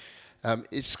act.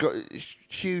 It's got a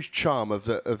huge charm of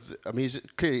the. I mean, he's an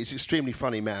extremely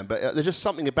funny man, but there's just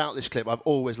something about this clip. I've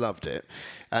always loved it,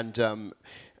 and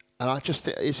I just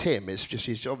think it's him. It's just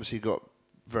he's obviously got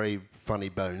very funny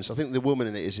bones. I think the woman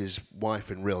in it is his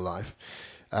wife in real life,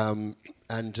 yeah,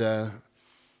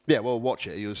 well, watch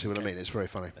it. You'll see what I mean. It's very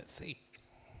funny. Let's see.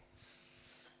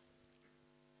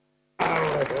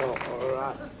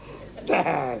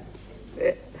 Dad,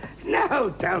 now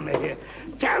tell me,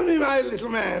 my little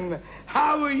man,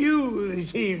 how are you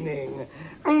this evening?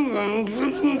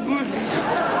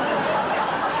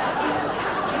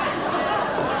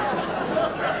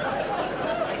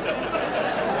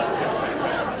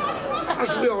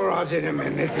 I'll be all right in a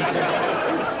minute.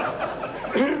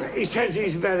 He says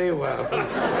he's very well.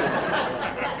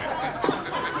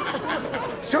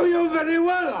 So you're very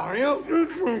well, are you?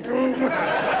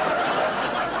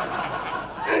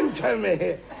 And tell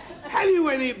me, have you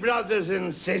any brothers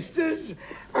and sisters?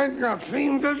 I've got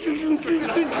Here,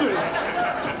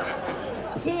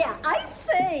 I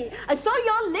say, I saw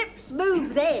your lips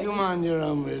move there. You mind your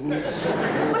own business.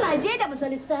 Well, I did. I was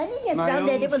only standing yes, My down own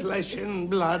there. It was flesh and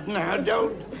blood. Now,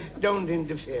 don't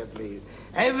interfere, please.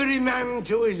 Every man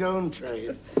to his own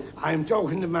trade. I'm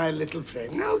talking to my little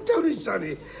friend. Now, tell me,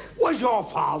 sonny, was your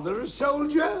father a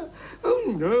soldier? Oh,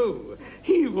 no.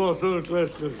 He wasn't.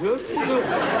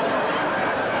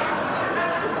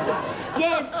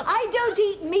 Yes, I don't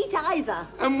eat meat either.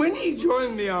 And when he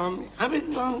joined the army, have it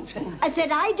wrong? I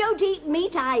said I don't eat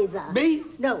meat either.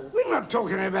 Meat? No. We're not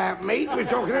talking about meat. We're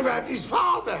talking about his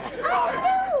father.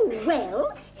 Oh, no.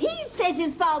 Well, he said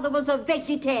his father was a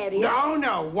vegetarian.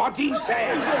 No, what he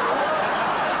said. No.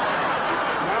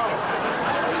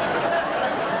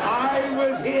 I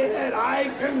was here. I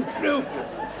can prove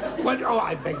it. But, oh,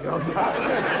 I beg your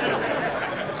pardon.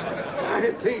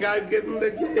 I think I've given the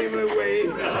game away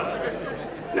now.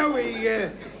 No,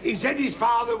 he said his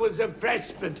father was a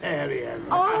Presbyterian.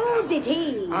 Oh, did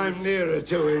he? I'm nearer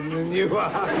to him than you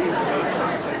are.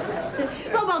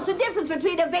 Well, what's the difference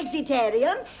between a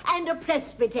vegetarian and a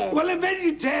Presbyterian? Well, a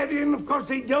vegetarian, of course,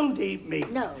 they don't eat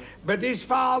meat. No. But his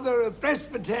father, a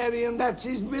Presbyterian, that's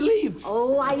his belief.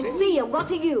 Oh, I see. And what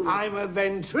are you? I'm a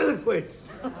ventriloquist.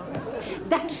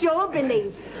 That's your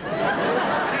belief.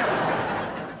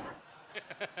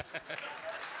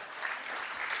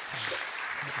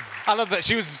 I love that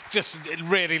she was just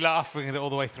really laughing at it all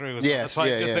the way through. Yes,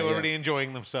 they were really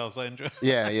enjoying themselves. I enjoy.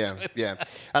 Yeah.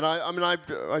 And I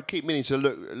keep meaning to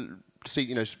look,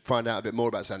 see, find out a bit more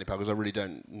about Sandy Powell because I really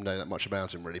don't know that much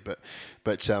about him really. But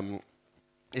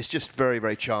it's just very,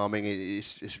 very charming.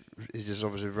 He's just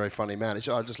obviously a very funny man. I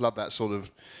just love that sort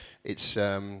of. It's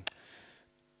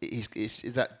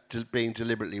being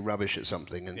deliberately rubbish at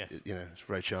something, and yes. It's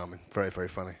very charming, very, very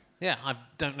funny. Yeah, I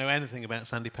don't know anything about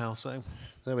Sandy Powell, so...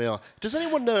 There we are. Does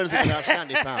anyone know anything about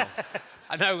Sandy Powell?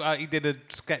 I know he did a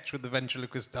sketch with the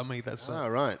ventriloquist dummy. That's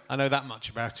right. I know that much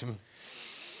about him.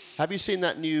 Have you seen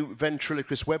that new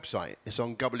ventriloquist website? It's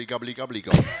on Gubbly Gubbly Gubbly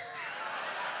Gob.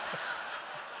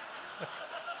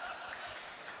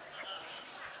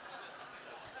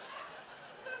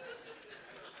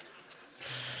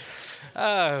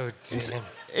 Oh, dear.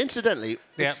 Incidentally,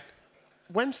 yeah.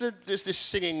 When's there's this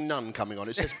singing nun coming on?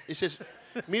 It says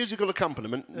musical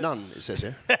accompaniment nun. It says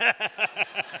here.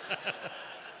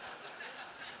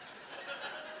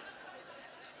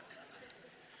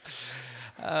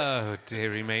 Oh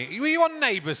dearie me! Were you on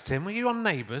Neighbours, Tim? Were you on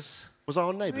Neighbours? Was I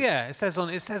on Neighbours? Yeah, it says on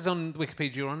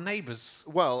Wikipedia you're on Neighbours.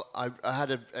 Well, I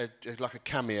had a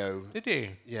cameo. Did you?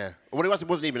 Yeah. Well, it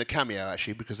wasn't even a cameo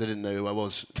actually because they didn't know who I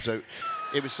was. So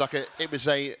it was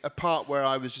a part where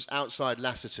I was just outside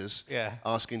Lassiter's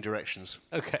asking directions.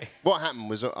 Okay. What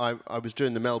happened was I was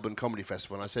doing the Melbourne Comedy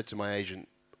Festival and I said to my agent,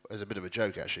 as a bit of a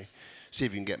joke actually, see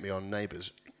if you can get me on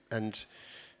Neighbours. And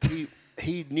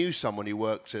he knew someone who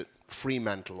worked at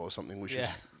Fremantle or something, which is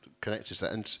connected to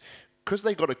that. And because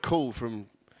they got a call from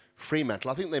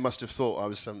Fremantle, I think they must have thought I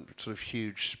was some sort of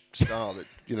huge star that,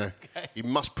 you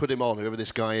must put him on, whoever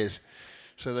this guy is.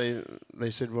 So they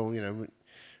said, well, you know,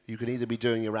 you can either be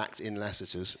doing your act in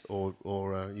Lassiter's or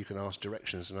you can ask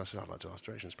directions. And I said, I'd like to ask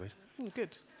directions, please.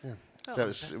 Good. Yeah. So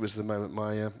it was the moment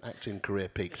my acting career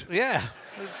peaked. Yeah,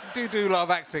 do a lot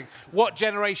of acting. What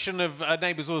generation of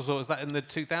Neighbours was that in the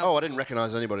 2000s? Oh, I didn't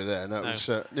recognise anybody there. No, it was,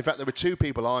 in fact, there were two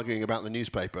people arguing about the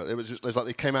newspaper. It was like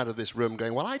they came out of this room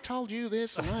going, well, I told you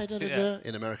this, and I da-da-da,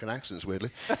 in American accents,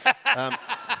 weirdly.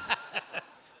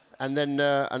 And then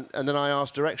I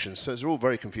asked directions, so it was all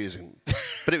very confusing.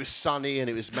 But it was sunny and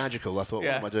it was magical. I thought,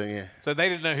 what am I doing here? So they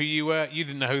didn't know who you were, you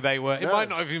didn't know who they were. It might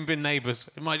not have even been neighbours.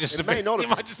 It might just have been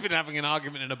having an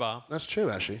argument in a bar. That's true,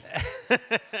 actually.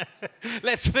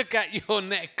 Let's look at your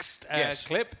next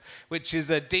clip, which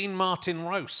is a Dean Martin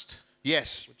roast.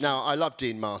 Yes. Now, I love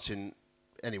Dean Martin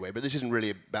anyway, but this isn't really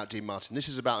about Dean Martin. This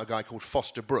is about a guy called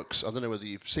Foster Brooks. I don't know whether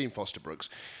you've seen Foster Brooks,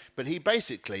 but he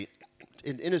basically,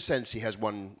 in a sense, he has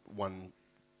one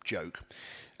joke.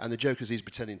 And the joke is he's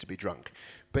pretending to be drunk.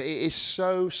 But it is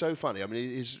so funny. I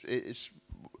mean, it's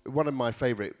one of my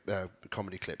favourite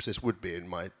comedy clips. This would be in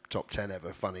my top 10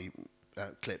 ever funny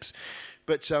clips.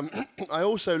 But I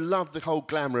also love the whole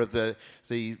glamour of the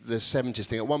 70s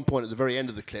thing. At one point, at the very end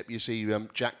of the clip, you see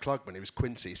Jack Klugman, he was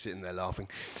Quincy, sitting there laughing.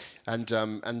 And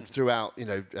throughout, you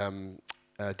know,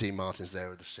 Dean Martin's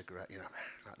there with a cigarette, you know,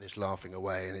 like this, laughing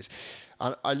away. And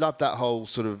I love that whole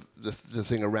sort of the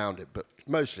thing around it. But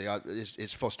mostly,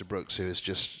 it's Foster Brooks who is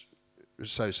just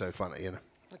so funny, you know.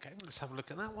 Okay, let's have a look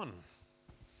at that one.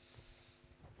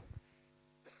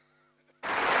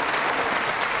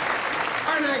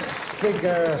 Our next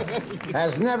speaker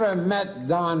has never met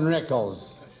Don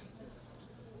Rickles.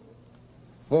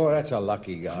 Boy, that's a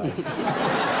lucky guy.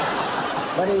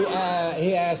 But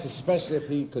he asked especially if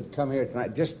he could come here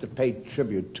tonight just to pay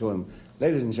tribute to him.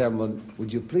 Ladies and gentlemen,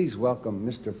 would you please welcome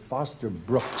Mr. Foster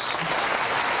Brooks.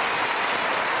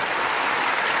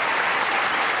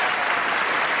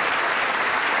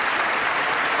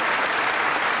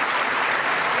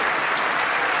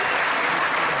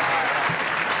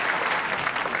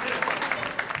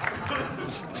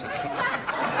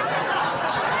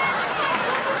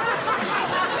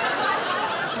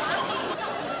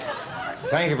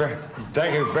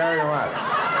 Thank you very much.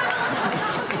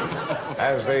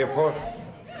 As the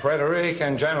Puerto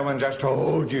Rican gentleman just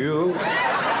told you,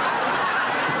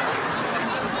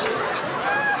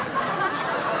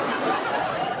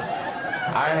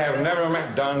 I have never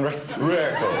met Don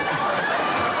Rickles.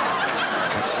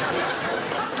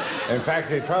 In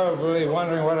fact, he's probably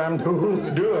wondering what I'm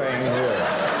doing here.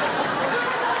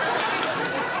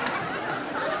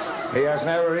 He has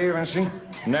never even seen.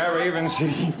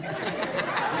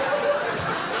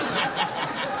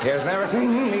 He has never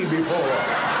seen me before.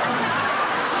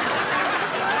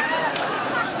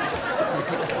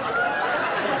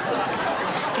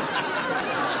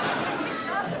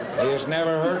 He has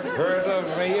never heard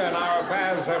of me, and our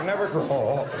paths have never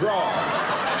crossed.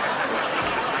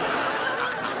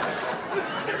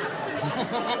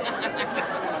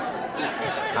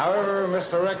 However,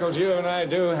 Mr. Rickles, you and I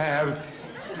do have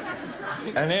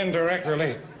an indirect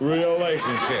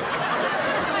relationship.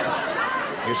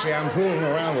 You see, I'm fooling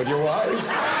around with your wife.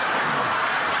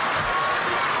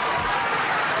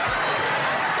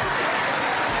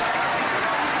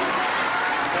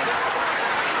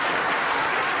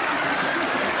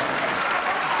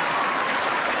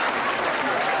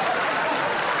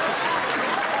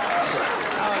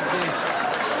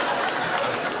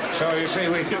 So you see,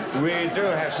 we do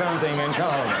have something in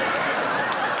common.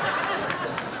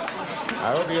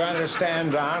 I hope you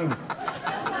understand, Don,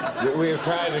 that we have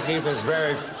tried to keep this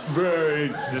very,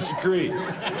 very discreet.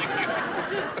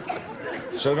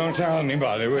 So don't tell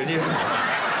anybody, will you?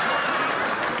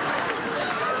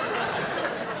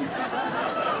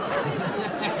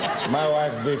 My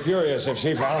wife would be furious if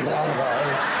she found out about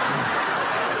it.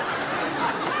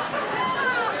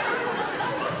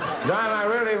 Don, I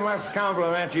really must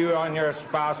compliment you on your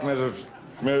spouse,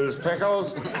 Mrs.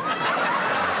 Pickles.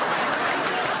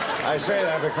 I say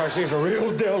that because she's a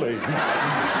real dilly.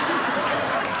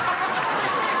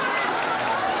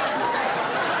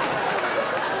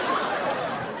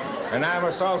 And I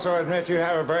must also admit you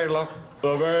have a very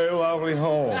lovely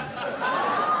home.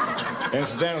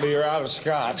 Incidentally, you're out of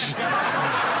scotch.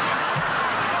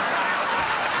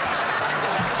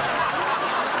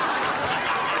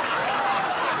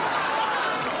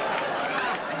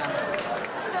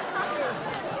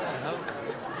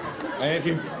 And if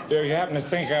you happen to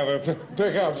think of it,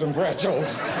 pick up some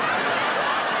pretzels.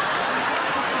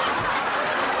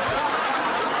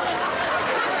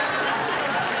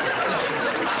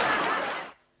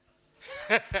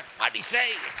 What'd he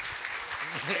say?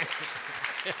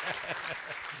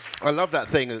 I love that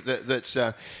thing.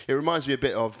 It reminds me a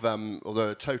bit of, although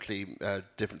a totally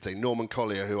different thing, Norman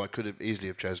Collier, who I could have easily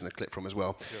have chosen a clip from as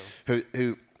well, who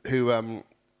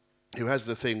has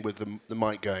the thing with the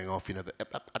mic going off, you know,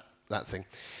 that thing,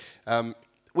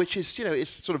 which is, you know,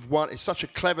 it's sort of it's such a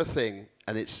clever thing,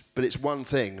 but it's one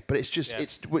thing, but it's just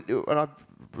and I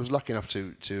was lucky enough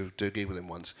to do a gig with him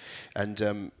once,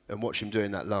 and watch him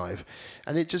doing that live,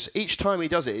 and it just each time he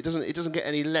does it, it doesn't get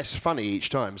any less funny each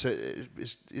time. So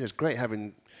it's great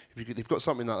having. If you've got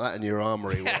something like that in your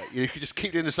armoury, where you could just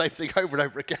keep doing the same thing over and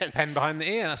over again. Pen behind the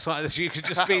ear. That's why you could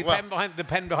just be pen behind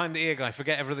the ear guy.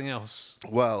 Forget everything else.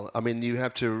 Well, I mean, you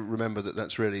have to remember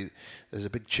that's really there's a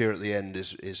big cheer at the end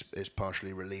is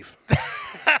partially relief.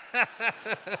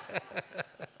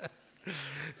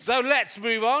 So let's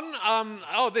move on.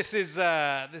 This is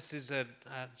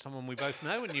someone we both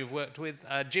know and you've worked with,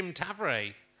 Jim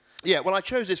Tavray. Yeah, well, I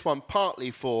chose this one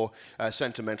partly for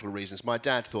sentimental reasons. My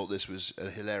dad thought this was a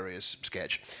hilarious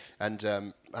sketch, and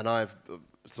I've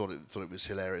thought it was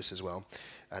hilarious as well,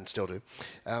 and still do.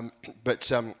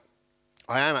 But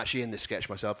I am actually in this sketch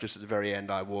myself. Just at the very end,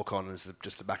 I walk on as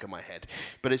just the back of my head.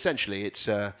 But essentially, it's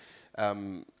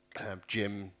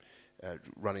Jim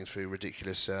running through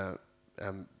ridiculous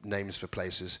names for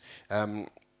places. The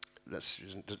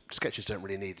sketches don't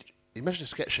really need. Imagine a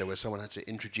sketch show where someone had to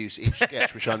introduce each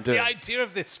sketch, which I'm doing. The idea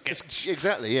of this sketch.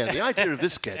 Exactly, yeah. The idea of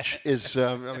this sketch is,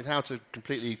 how to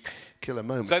completely kill a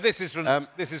moment. So this is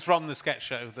from the sketch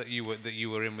show that you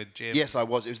were in with Jim. Yes, I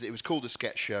was. It was called The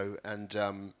Sketch Show, and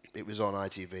it was on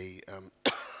ITV.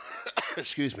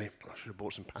 Excuse me. I should have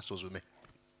brought some pastels with me.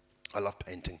 I love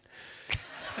painting.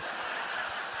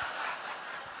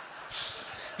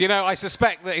 You know, I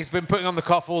suspect that he's been putting on the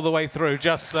cough all the way through,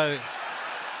 just so.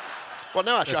 Well,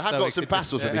 no, actually, I have got some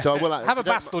pastels with me, so I will have a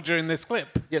pastel during this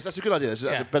clip. Yes, that's a good idea.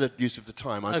 That's a better use of the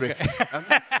time. I agree.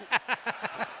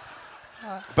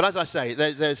 But as I say,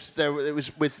 it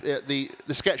was with the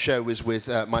sketch show was with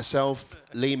myself,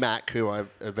 Lee Mack, who I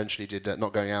eventually did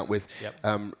Not Going Out with,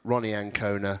 Ronnie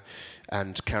Ancona,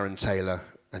 and Karen Taylor,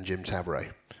 and Jim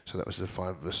Tavray. So that was the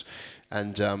five of us,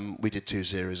 and we did 2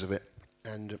 series of it,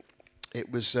 and. It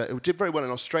did very well in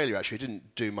Australia, actually. It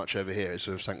didn't do much over here. It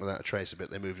sort of sank without a trace a bit.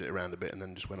 They moved it around a bit and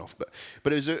then just went off.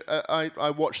 But it was I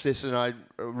watched this and I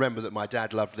remember that my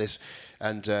dad loved this,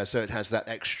 and so it has that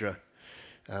extra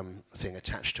thing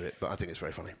attached to it. But I think it's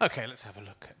very funny. OK, let's have a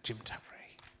look at Jim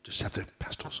Tavray. Just have the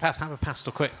pastels. Have a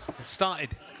pastel, quick. It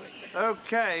started.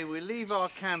 OK, we leave our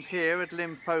camp here at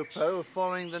Limpopo,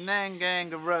 following the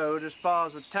Nanganga Road as far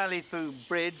as the Talifu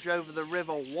Bridge over the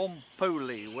river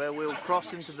Wampuli, where we'll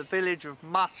cross into the village of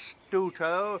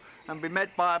Mastuto and be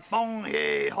met by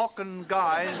Bonghi Hocken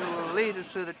guys who will lead us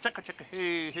through the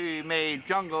Chaka-Chaka-Hee-Hee-Mee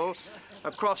jungle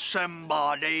across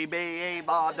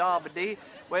Sambadi-Bee-Bardabadi,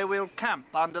 where we'll camp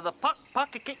under the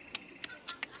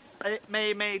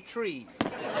May tree.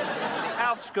 The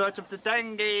outskirts of the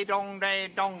Dange Dongde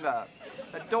Donga.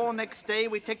 At dawn next day,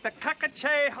 we take the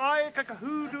Kakache High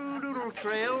Kakahoodoo Doodle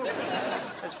Trail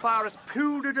as far as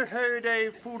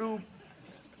Pududahode Fudu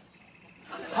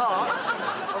Park,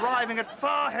 arriving at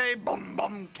Fahe Bum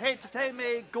Bum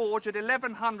Ketateme Gorge at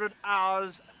 1100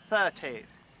 hours 30.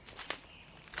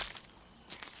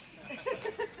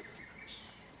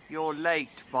 You're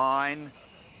late, Vine.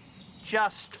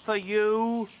 Just for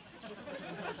you.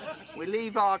 We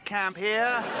leave our camp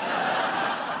here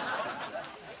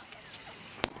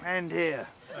and here.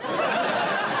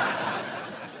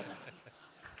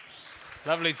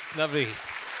 Lovely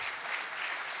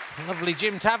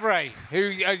Jim Tavray, who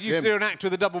used to do an act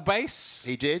with a double bass.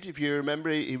 He did, if you remember.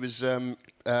 He was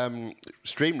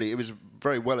extremely. It was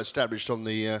very well established on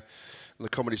the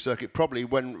comedy circuit. Probably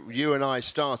when you and I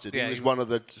started, he was one of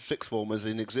the sixth formers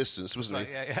in existence, wasn't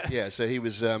he? Yeah. So he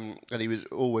was, and he was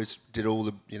always did all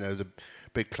the the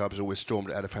big clubs. Always stormed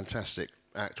it. Had a fantastic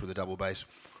act with a double bass.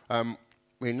 I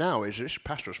mean, now this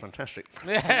pastor is fantastic.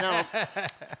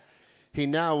 He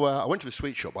now. I went to the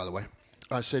sweet shop, by the way.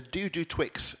 I said, "Do you do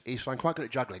Twix?" He's I'm quite good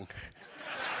at juggling.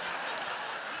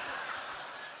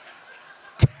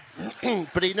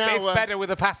 But he now. It's better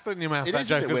with a pastel in your mouth. That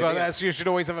joke as well. Yeah. You should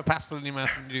always have a pastel in your mouth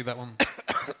when you do that one.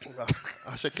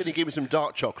 I said, "Can you give me some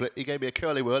dark chocolate?" He gave me a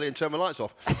curly whirly and turned my lights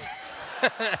off.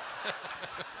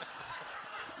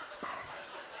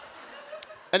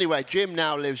 Anyway, Jim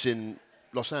now lives in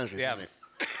Los Angeles, doesn't he?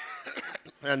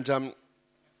 And I'm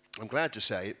glad to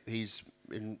say he's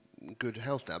in good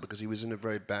health now, because he was in a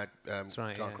very bad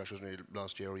car crash, wasn't he,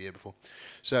 last year or year before.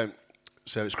 So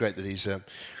it's great that he's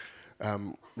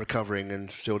recovering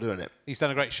and still doing it. He's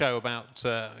done a great show about.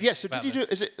 Yes. So about did you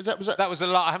do? Is it that was? That was a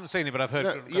lot. I haven't seen it, but I've heard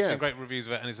I've yeah. seen great reviews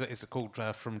of it, and it's called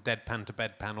From Deadpan to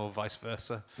Bedpan, or vice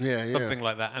versa. Yeah, something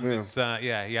like that. And it's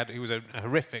he was a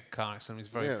horrific car accident. He was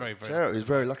very. He was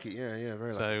very lucky. Yeah,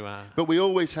 very lucky. So, but we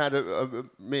always had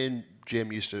me and Jim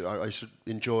I used to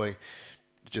enjoy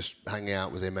just hanging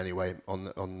out with him anyway on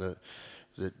the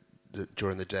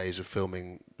during the days of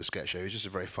filming the sketch show. He's just a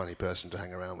very funny person to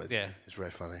hang around with. Yeah, he's very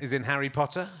funny. He's in Harry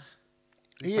Potter.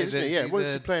 He is, isn't he? Yeah.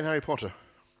 What's he playing Harry Potter?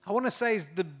 I want to say he's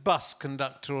the bus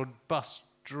conductor or bus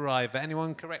driver.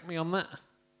 Anyone correct me on that?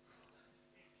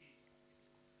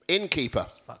 Innkeeper.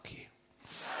 Fuck you.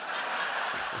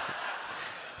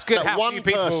 It's good that how one few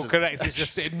people person. correct. It's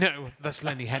just no. That's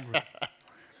Lenny Henry.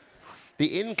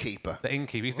 The innkeeper. The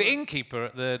innkeeper. He's the innkeeper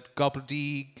at the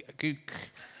Gobbledygook.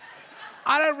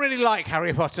 I don't really like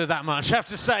Harry Potter that much, I have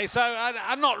to say, so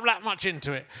I'm not that much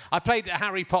into it. I played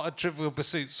Harry Potter Trivial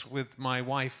Pursuits with my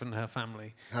wife and her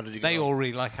family. How did you get They on? all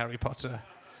really like Harry Potter.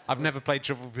 I've never played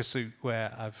Trivial Pursuit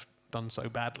where I've done so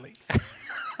badly.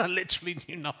 I literally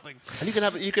knew nothing. And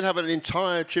you can have an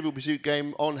entire Trivial Pursuit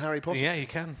game on Harry Potter? Yeah, you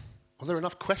can. Are there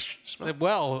enough questions?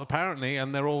 Well, apparently,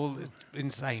 and they're all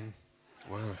insane.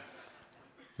 Wow.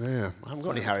 Yeah, I haven't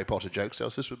got any Harry Potter jokes,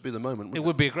 else this would be the moment. It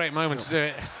would be a great moment to do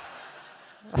it.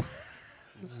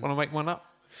 Want to make one up?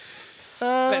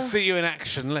 Let's see you in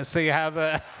action. Let's see how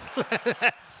the...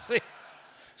 Let's see.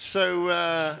 So,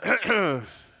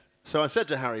 so I said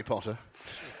to Harry Potter...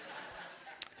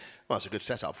 Well, it's a good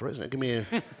setup for it, isn't it? Give me a...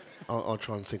 I'll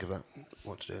try and think of that,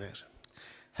 what to do next.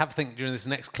 Have a think during this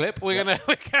next clip. We're going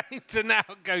to now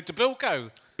go to Bilko.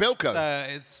 Bilko?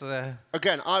 It's...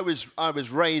 Again, I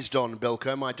was raised on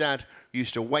Bilko. My dad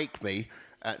used to wake me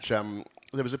at... there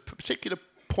was a particular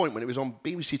point when it was on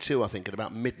BBC Two, I think, at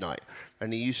about midnight,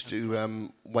 and he used to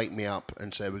wake me up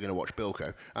and say, we're going to watch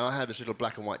Bilko. And I had this little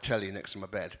black and white telly next to my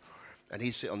bed, and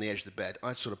he'd sit on the edge of the bed.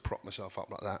 I'd sort of prop myself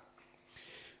up like that,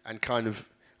 and kind of...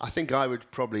 I think I would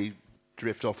probably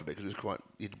drift off a bit, because it was quite...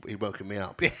 He'd woken me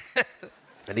up.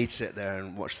 And he'd sit there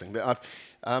and watch things. But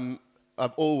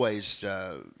I've always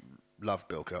loved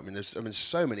Bilko. I mean, there's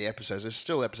so many episodes. There's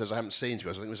still episodes I haven't seen, to be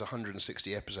honest. I think there's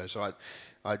 160 episodes, so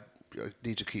I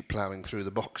need to keep ploughing through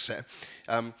the box set.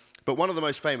 But one of the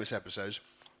most famous episodes,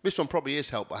 this one probably is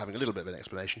helped by having a little bit of an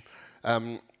explanation.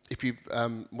 When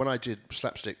I did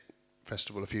Slapstick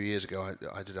Festival a few years ago,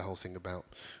 I did a whole thing about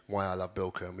why I love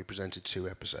Bilko, and we presented 2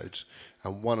 episodes.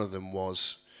 And one of them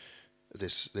was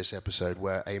this episode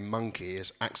where a monkey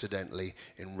is accidentally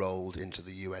enrolled into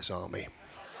the US Army.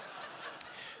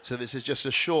 So this is just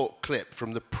a short clip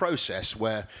from the process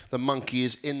where the monkey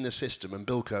is in the system, and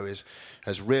Bilko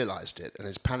has realised it and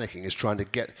is panicking, is trying to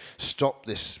stop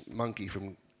this monkey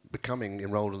from becoming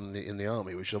enrolled in the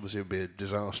army, which obviously would be a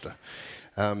disaster.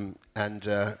 And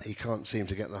he can't seem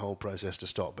to get the whole process to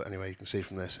stop. But anyway, you can see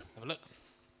from this. Have a look.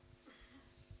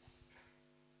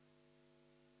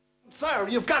 Sir,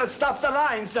 you've got to stop the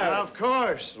line, sir. Of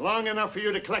course. Long enough for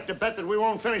you to collect a bet that we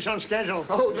won't finish on schedule.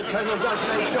 Oh, the Colonel does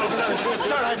make jokes, sir.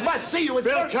 Sir, I must see you with...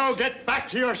 Bilko, get back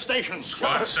to your station.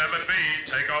 Squad 7B,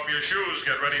 take off your shoes.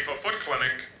 Get ready for foot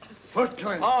clinic. Foot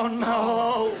clinic? Oh,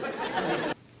 no.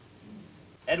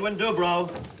 Edwin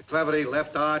Dubrow. Declivity,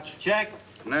 left arch. Check.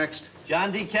 Next.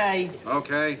 John D.K.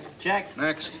 Okay. Check.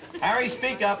 Next. Harry,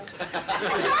 speak up.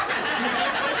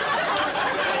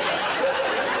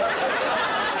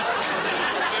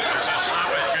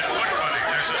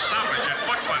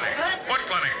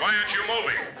 Why aren't you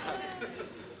moving?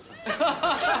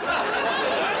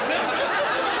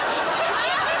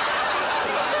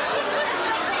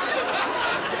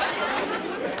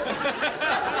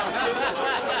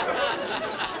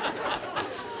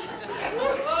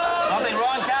 Something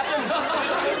wrong, Captain?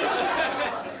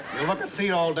 You look at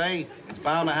feet all day, it's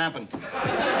bound to happen.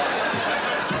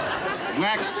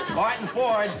 Next. Martin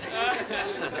Ford.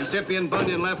 Incipient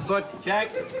Bunyan, left foot. Check.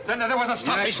 Then there was a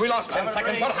stoppage. We lost 10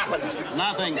 seconds. What happened?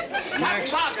 Nothing.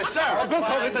 Next. Sir,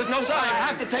 there's no sign. I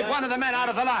have to take one of the men out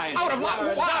of the line. Out of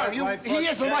what? Sir, he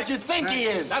isn't what you think he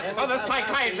is. That's for the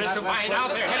psychiatrist to find out.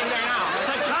 They're heading there now.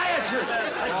 Psychiatrist!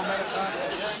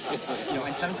 You know,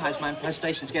 and sometimes my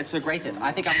infestations get so great that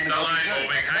I think I'm going to go...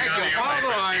 Thank you. Follow the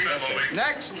line.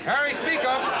 Next, Harry, speak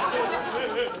up.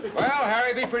 Well,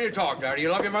 Harry, be free to talk now. Do you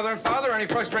love your mother and father, or any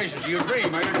frustrations? Do you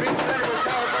dream? Are you dreaming of any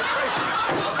frustrations?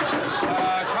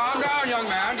 Calm down, young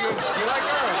man. Do you like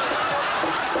girls?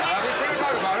 Be free to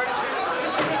talk about it.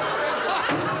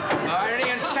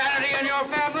 Any insanity in your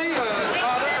family?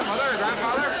 Father, mother,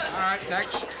 grandfather? All right,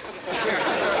 next. Here.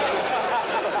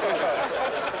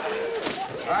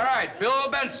 All right, Bill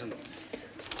Benson.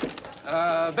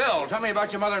 Bill, tell me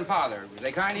about your mother and father. Were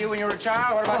they kind to you when you were a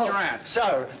child? What about your aunt?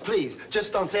 Sir, please,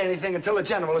 just don't say anything until the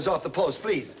general is off the post,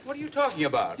 please. What are you talking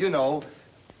about? You know,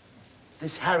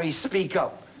 this Harry Speak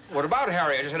Up. What about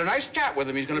Harry? I just had a nice chat with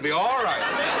him. He's going to be all right.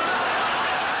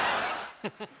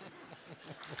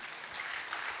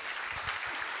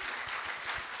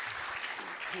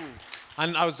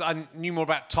 And I knew more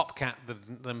about Top Cat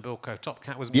than Bilko. Top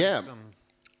Cat was Yeah. based on...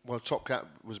 Well, Top Cat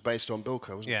was based on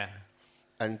Bilko, wasn't Yeah.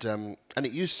 it? And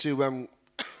it used to...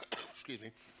 excuse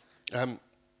me.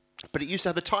 But it used to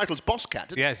have the titles Boss Cat,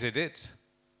 didn't it? Yes, it did.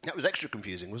 That was extra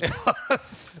confusing, wasn't it?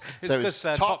 It's So it was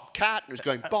because, Top Cat, and it was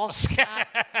going Boss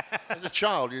Cat. As a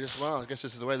child, you just, well, I guess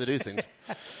this is the way they do things.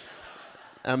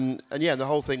 And yeah, the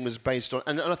whole thing was based on...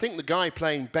 And I think the guy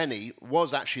playing Benny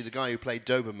was actually the guy who played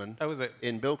Doberman. Oh, was it?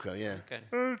 In Bilko, yeah. Okay.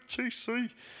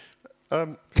 TC.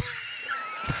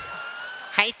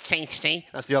 Hey, TC.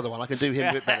 That's the other one. I can do him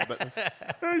a bit better. But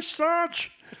hey,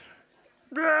 Sarge.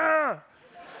 Yeah.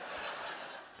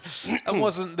 And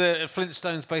wasn't the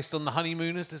Flintstones based on the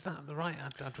Honeymooners? Is that right?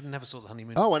 I never saw the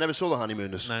Honeymooners. Oh, I never saw the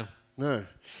Honeymooners. No. No.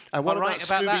 And what about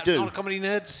Scooby-Doo? Non-comedy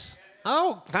nerds?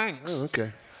 Oh, thanks. Oh,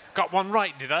 okay. Got one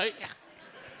right, did I?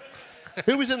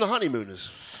 Who was in the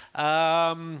Honeymooners?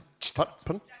 Pardon?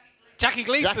 Jackie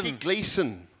Gleason. Jackie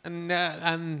Gleason.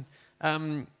 And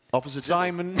Officer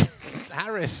Simon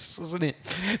Harris, wasn't it?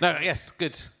 No, yes,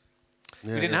 good.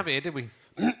 Yeah, We didn't have it here, did we?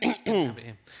 Didn't have it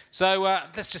here. So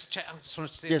let's just check. I just want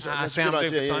to see Yes, that's a good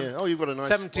idea. Yeah. Oh, you've got a nice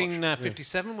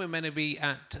 1757. We're meant to be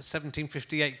at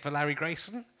 1758 for Larry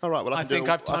Grayson. All right. Well, I can do a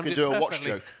watch perfectly.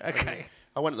 joke. Okay.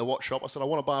 I went to the watch shop. I said, I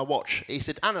want to buy a watch. He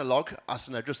said, analog. I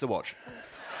said, no, just the watch.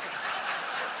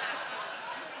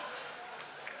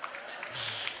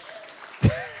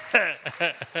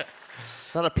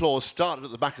 That applause started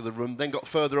at the back of the room, then got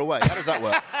further away. How does that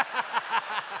work?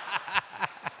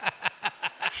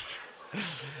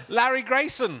 Larry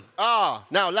Grayson.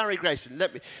 Now Larry Grayson.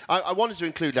 I wanted to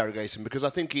include Larry Grayson because I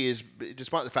think he is,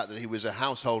 despite the fact that he was a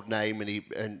household name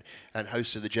and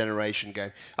hosted the Generation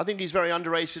Game, I think he's very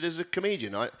underrated as a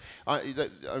comedian.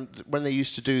 When they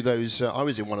used to do those, I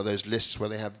was in one of those lists where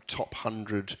they have top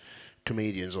 100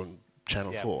 comedians on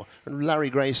Channel 4, and Larry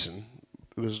Grayson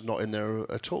was not in there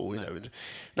at all, you know.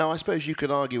 Now, I suppose you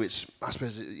could argue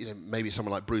maybe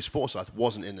someone like Bruce Forsyth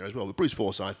wasn't in there as well. But Bruce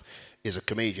Forsyth is a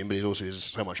comedian, but he's also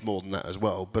so much more than that as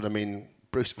well. But I mean,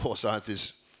 Bruce Forsyth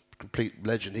is a complete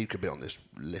legend. He could be on this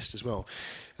list as well.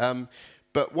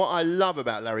 But what I love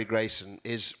about Larry Grayson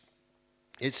is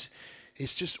it's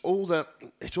just all the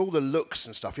looks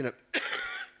and stuff, you know.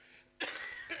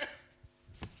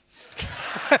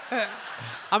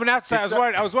 I mean, I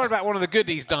was worried about one of the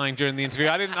goodies dying during the interview.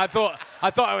 I thought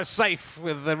I was safe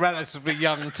with the relatively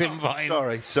young Tim Vine.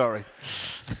 Sorry,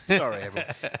 everyone.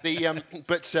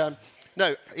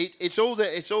 No, it's all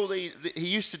the. He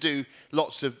used to do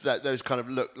lots of those kind of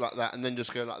look like that, and then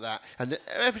just go like that, and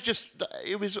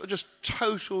it was just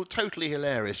totally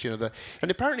hilarious, you know.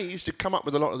 And apparently he used to come up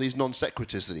with a lot of these non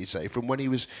sequiturs that he'd say from when he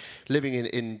was living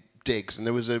in digs, and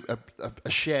there was a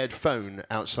shared phone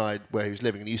outside where he was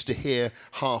living, and he used to hear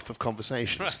half of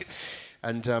conversations. Right.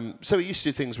 And so he used to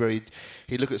do things where he'd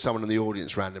look at someone in the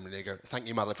audience randomly and he'd go, "Thank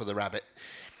your mother for the rabbit."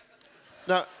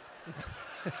 Now,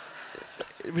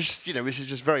 it was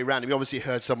just very random. He obviously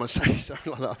heard someone say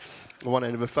something like that on one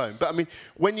end of a phone. But I mean,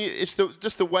 it's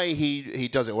just the way he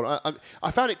does it. Well, I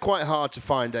found it quite hard to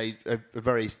find a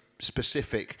very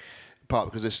specific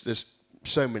part because there's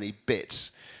so many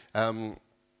bits.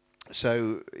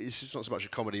 So it's not so much a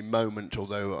comedy moment,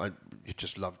 although I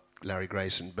just love Larry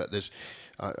Grayson. But there's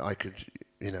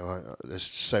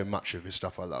so much of his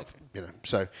stuff I love, you know.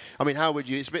 So I mean, how would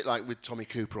you? It's a bit like with Tommy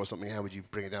Cooper or something. How would you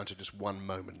bring it down to just one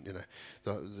moment? You know,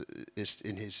 it's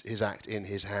in his act in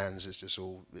his hands. It's just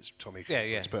all it's Tommy Cooper.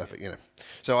 Yeah. It's perfect, you know.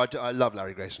 So I love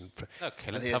Larry Grayson.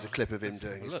 Okay, and here's a clip of him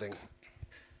doing his thing.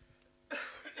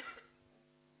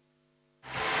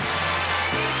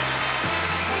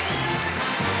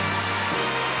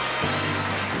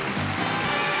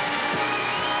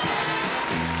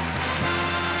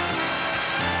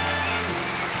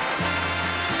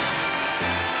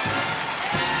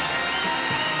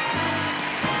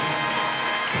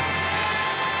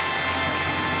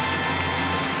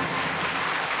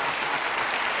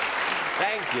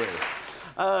 Thank you.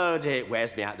 Oh dear, it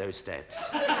wears me out those steps.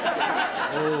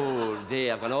 Oh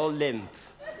dear, I've gone all limp.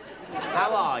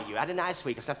 How are you? Had a nice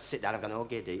week. I still have to sit down. I've gone all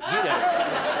giddy. You know.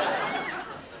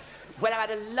 Well, I've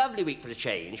had a lovely week for a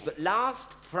change, but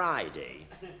last Friday,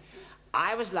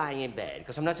 I was lying in bed,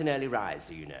 because I'm not an early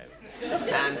riser, you know.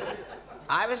 And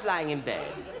I was lying in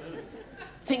bed,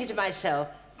 thinking to myself,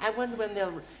 I wonder when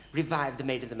they'll revived the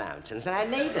Maid of the Mountains, and I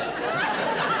lay there.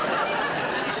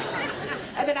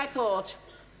 And then I thought,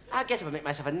 I'll get up and make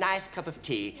myself a nice cup of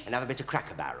tea and have a bit of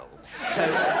Cracker Barrel. So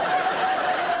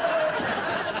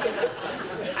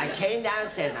I came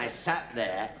downstairs and I sat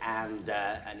there and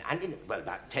in, well,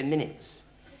 about 10 minutes.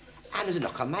 And there's a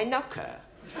knock on my knocker.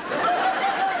 Well,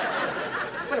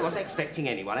 I wasn't expecting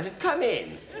anyone. I said, come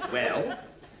in. Well,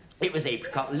 it was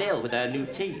Apricot Lil with her new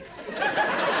teeth.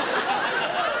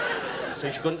 So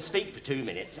she couldn't speak for 2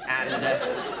 minutes, and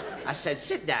I said,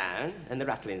 sit down, and the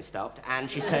rattling stopped,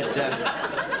 and she said,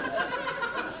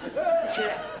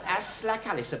 has Slack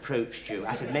Alice approached you?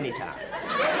 I said, many times.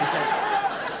 She said,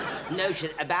 no, she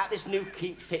said, about this new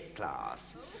Keep Fit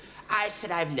class. I said,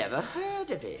 I've never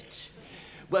heard of it.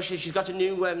 Well, she's got a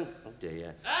new, oh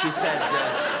dear. She said,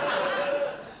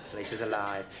 place is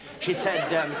alive. She said,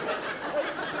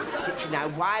 now,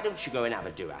 why don't you go and have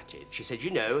a do at it? She said, you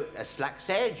know, as Slack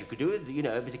said, you could do, you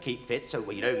know, a bit of Keep Fit, so,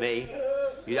 well, you know me.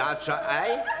 I'll try,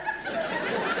 eh?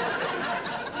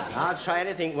 I'll try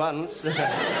anything once.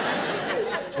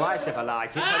 Twice if I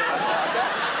like it.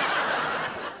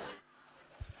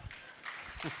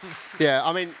 Yeah,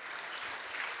 I mean,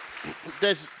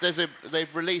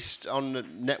 they've released on the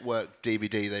network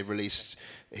DVD, they've released,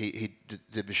 he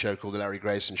did a show called The Larry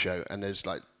Grayson Show, and there's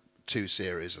like 2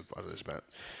 series of, I don't know, there's about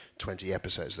 20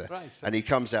 episodes there. Right, so and he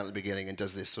comes out at the beginning and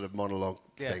does this sort of monologue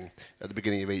thing at the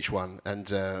beginning of each one,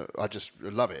 and I just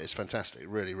love it. It's fantastic,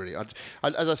 really, really.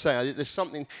 As I say, there's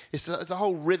something, it's the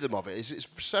whole rhythm of it. It's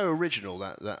so original,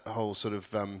 that whole sort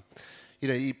of, you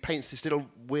know, he paints this little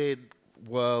weird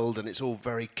world, and it's all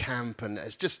very camp, and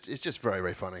it's just very,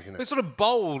 very funny. You know? It's sort of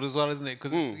bold as well, isn't it?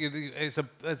 Because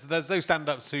there's those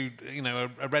stand-ups who, you know,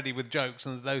 are ready with jokes,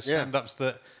 and those stand-ups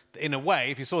that, in a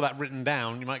way, if you saw that written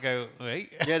down, you might go,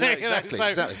 wait. Yeah, no, exactly,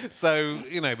 exactly. So,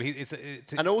 you know, it's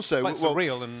and also, quite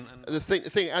surreal. And the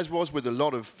thing, as was with a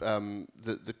lot of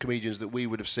the comedians that we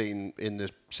would have seen in the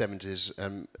 70s,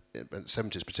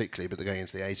 70s particularly, but they're going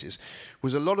into the 80s,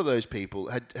 was a lot of those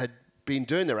people had been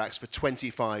doing their acts for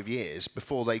 25 years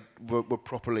before they were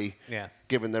properly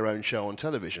given their own show on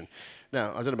television.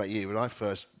 Now, I don't know about you, but I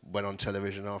first went on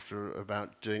television after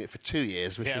about doing it for 2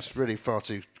 years, which was really far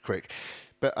too quick.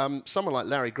 But someone like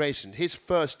Larry Grayson, his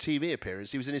first TV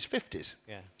appearance, he was in his 50s.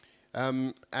 Yeah.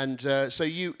 So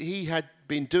he had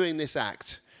been doing this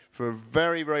act for a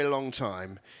very, very long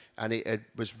time, and it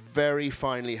was very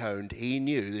finely honed. He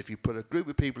knew that if you put a group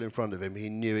of people in front of him, he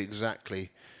knew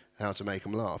exactly how to make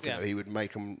them laugh. You know, he would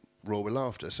make them roar with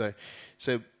laughter. So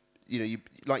you know,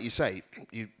 like you say,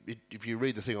 if you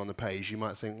read the thing on the page, you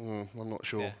might think, I'm not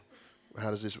sure.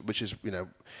 How does this? Which is, you know,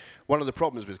 one of the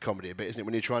problems with comedy a bit, isn't it?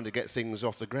 When you're trying to get things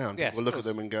off the ground, people look at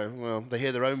them and go, well, they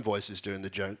hear their own voices doing the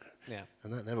joke,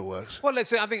 and that never works. Well, I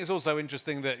think it's also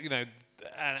interesting that, you know,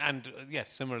 and yes,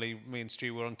 similarly, me and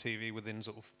Stu were on TV within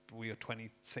sort of, we were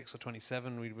 26 or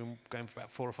 27. We'd been going for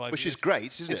about 4 or 5 years. Which is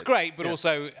great, isn't it? It's great, but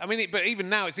also, I mean, but even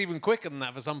now, it's even quicker than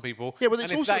that for some people. Yeah, well,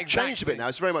 it's also changed a bit now.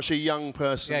 It's very much a young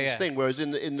person's thing, whereas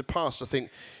in the past, I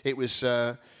think it was,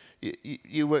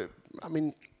 you were, I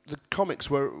mean, the comics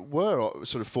were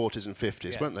sort of 40s and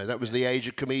 50s, weren't they? That was the age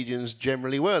of comedians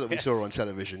generally were that we saw on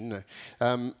television, you know.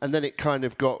 And then it kind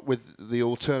of got, with the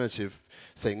alternative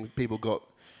thing, people got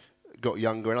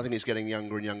younger, and I think it's getting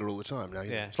younger and younger all the time now.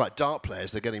 You know? It's like dart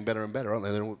players, they're getting better and better, aren't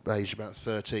they? They're all aged about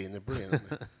 13, they're brilliant, aren't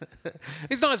they?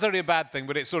 It's not necessarily a bad thing,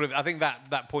 but it's sort of, I think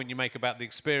that point you make about the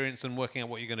experience and working out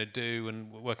what you're going to do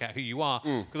and work out who you are,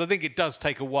 because I think it does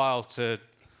take a while to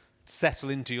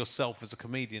settle into yourself as a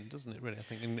comedian, doesn't it? Really, I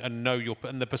think, and know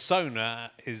and the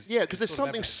persona is. Yeah, because there's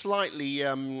something slightly.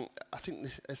 I think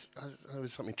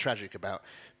there's something tragic about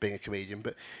being a comedian,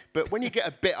 but when you get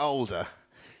a bit older,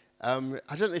 I don't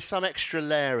know. There's some extra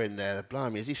layer in there.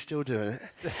 Blimey, is he still doing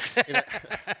it? You know,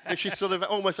 which is sort of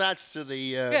almost adds to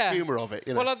the humour of it.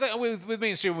 You know? Well, I think with me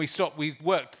and Stu, when we stopped, we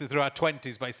worked through our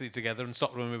 20s basically together and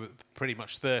stopped when we were pretty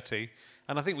much 30.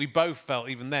 And I think we both felt,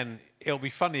 even then, it'll be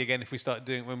funny again if we start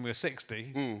doing it when we were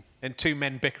 60. And 2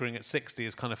 men bickering at 60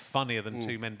 is kind of funnier than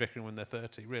 2 men bickering when they're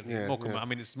 30, really. Yeah, I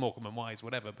mean, it's Morecambe and Wise,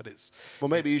 whatever, but it's... Well,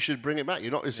 maybe you should bring it back.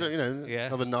 You're not, you know,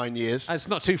 another 9 years. It's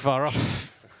not too far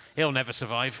off. He'll never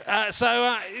survive.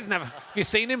 He's never... Have you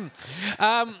seen him?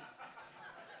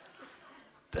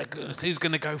 Who's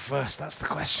going to go first? That's the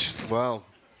question. Well...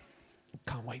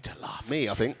 Can't wait to laugh. Me,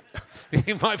 I think.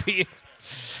 It might be you.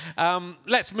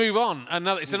 Let's move on.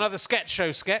 It's another sketch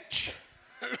show sketch.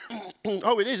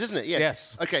 Oh, it is, isn't it?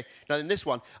 Yes. Okay. Now, in this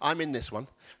one, I'm in this one.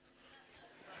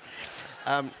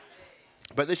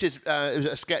 But this is it was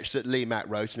a sketch that Lee Mack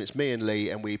wrote, and it's me and Lee,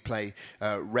 and we play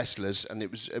wrestlers, and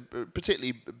it was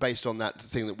particularly based on that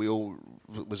thing that we all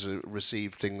was a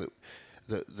received thing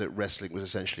that wrestling was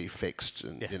essentially fixed,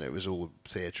 and you know, it was all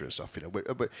theatre and stuff. You know,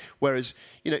 but whereas,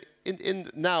 you know, in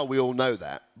now we all know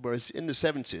that. Whereas in the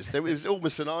 70s, there was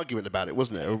almost an argument about it,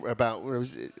 wasn't it? About where it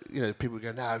was, you know, people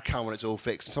go, "No, come on, it's all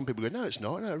fixed." And some people go, "No, it's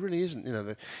not. No, it really isn't." You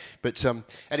know, but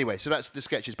anyway, so that's the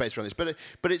sketch is based around this.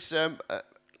 But it's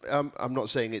I'm not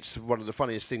saying it's one of the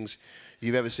funniest things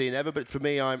you've ever seen ever, but for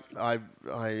me, I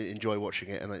enjoy watching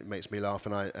it, and it makes me laugh,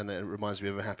 and it reminds me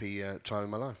of a happy time in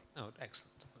my life. Oh,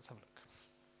 excellent. Let's have a look.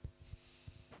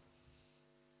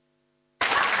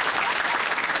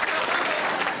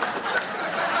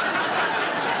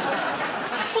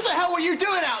 What the hell were you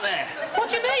doing out there? What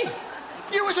do you mean?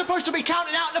 You were supposed to be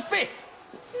counting out the 5th.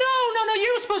 No,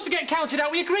 you were supposed to get counted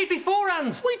out. We agreed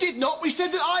beforehand. We did not. We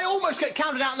said that I almost get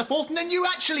counted out in the 4th, and then you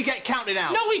actually get counted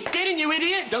out. No, we didn't, you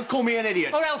idiot. Don't call me an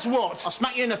idiot. Or else what? I'll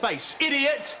smack you in the face.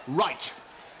 Idiot. Right.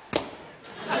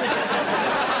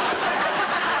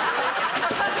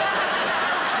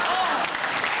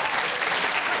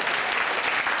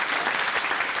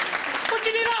 What do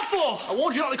you do that for? I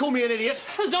warned you not to call me an idiot.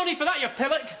 There's no need for that, you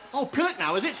pillock. Oh, pillock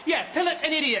now, is it? Yeah, pillock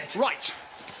and idiot. Right.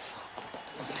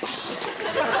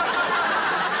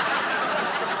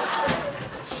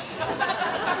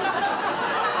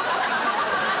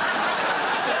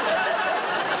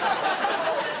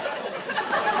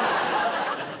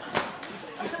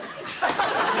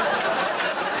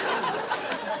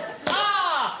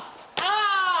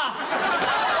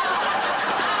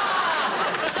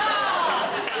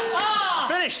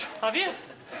 Finished. Have you?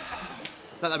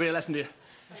 Let that be a lesson to you.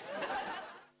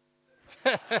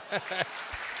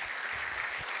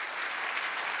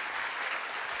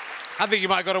 I think you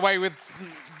might have got away with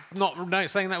not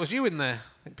saying that was you in there.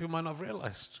 I think people might not have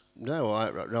realised. No,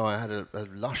 I had a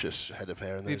luscious head of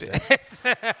hair in those days.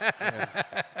 Yeah.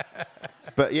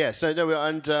 But yeah, so no,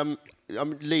 and I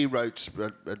mean, Lee wrote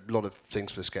a lot of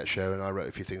things for the sketch show, and I wrote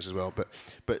a few things as well. But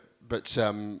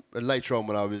later on,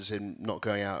 when I was in Not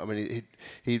Going Out, I mean,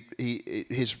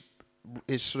 his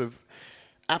sort of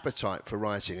appetite for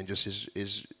writing and just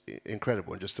is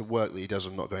incredible, and just the work that he does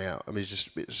on Not Going Out. I mean,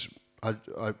 I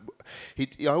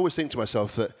always think to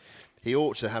myself that he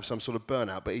ought to have some sort of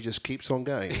burnout, but he just keeps on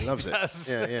going. He loves it.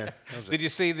 Yeah. Loves it. Did you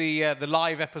see the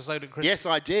live episode at Christmas? Yes,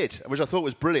 I did, which I thought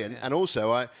was brilliant. Yeah. And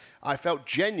also, I felt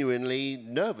genuinely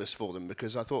nervous for them,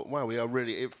 because I thought, wow, we are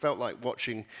really... It felt like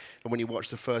watching, when you watch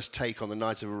the first take on the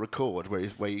night of a record,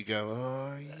 where you go,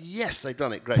 oh, yes, they've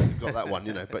done it, great, we've got that one,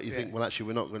 you know. But you think, well, actually,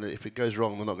 we're not going to... If it goes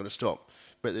wrong, we're not going to stop.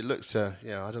 But it looked, I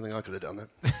don't think I could have done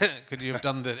that. Could you have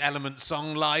done the Element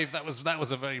song live? That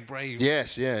was a very brave...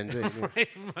 Yes, yeah, indeed. Yeah.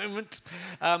 brave moment.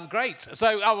 Great.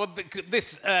 So,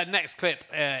 this next clip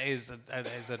is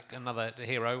another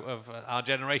hero of our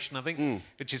generation, I think,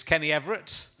 which is Kenny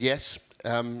Everett. Yes.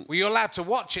 Were you allowed to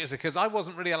watch it? Because I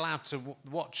wasn't really allowed to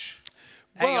watch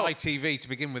ITV to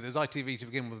begin with. It was ITV to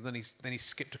begin with, and then he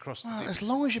skipped across the... As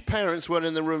long as your parents weren't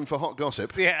in the room for hot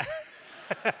gossip... Yeah.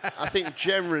 I think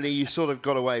generally you sort of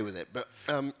got away with it, but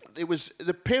it was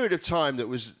the period of time that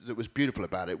was beautiful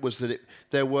about it was that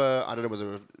there were, I don't know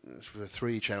whether there were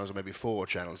 3 channels or maybe 4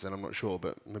 channels then, I'm not sure,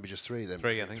 but maybe just 3 then.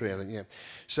 3, I think. 3, I think, yeah.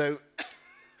 So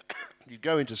you'd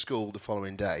go into school the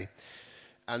following day,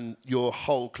 and your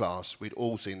whole class, we'd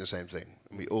all seen the same thing,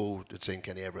 and we all had seen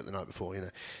Kenny Everett the night before, you know.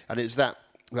 And it's that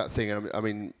thing. I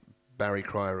mean, Barry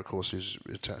Cryer, of course, who's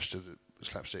attached to the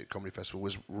Slapstick Comedy Festival,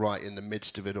 was right in the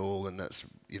midst of it all, and that's,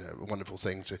 you know, a wonderful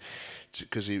thing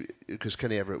because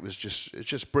Kenny Everett was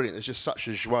just brilliant. There's just such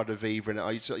a joie de vivre in it.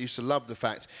 I used to love the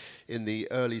fact in the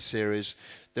early series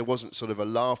there wasn't sort of a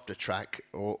laughter track,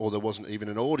 or there wasn't even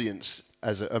an audience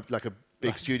as like a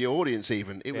big studio audience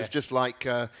even. It was just like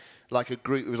a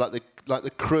group. It was like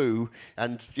the crew,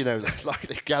 and you know, like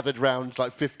they gathered round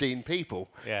like 15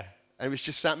 people. Yeah. And it was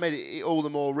just that made it all the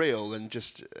more real, and it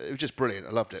was just brilliant. I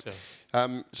loved it.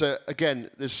 Sure. So again,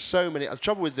 there's so many. The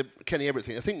trouble with the Kenny Everett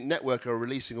thing, I think Network are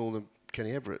releasing all the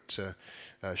Kenny Everett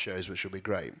shows, which will be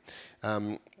great.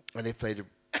 And if they'd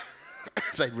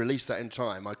released that in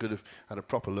time, I could have had a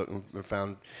proper look and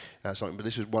found something. But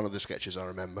this was one of the sketches I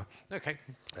remember. Okay.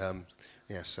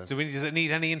 Yes. Do we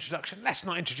need any introduction? Let's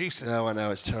not introduce it. No, I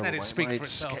know, it's terrible. Let it speak for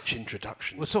itself. Sketch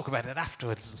introductions. We'll talk about it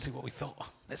afterwards and see what we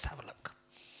thought. Let's have a look.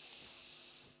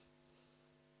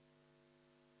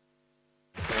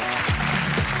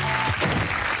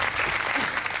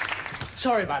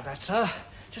 Sorry about that, sir.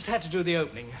 Just had to do the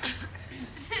opening.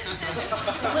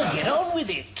 Well, get on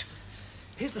with it.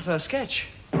 Here's the first sketch.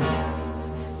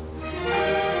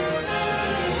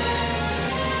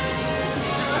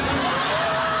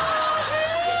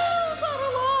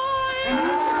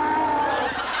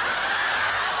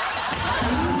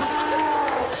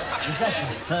 Is that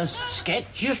the first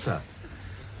sketch? Yes, sir.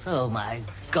 Oh, my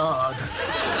God.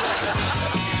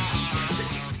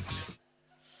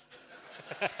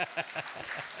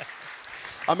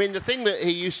 I mean, the thing that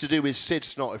he used to do with Sid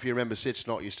Snot, if you remember, Sid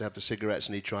Snot used to have the cigarettes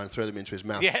and he'd try and throw them into his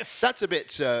mouth. Yes. That's a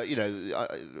bit,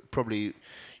 probably,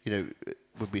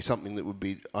 would be something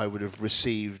that I would have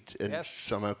received and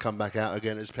somehow come back out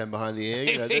again as pen behind the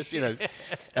ear.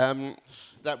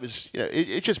 That was,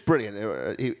 it's just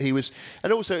brilliant. He was,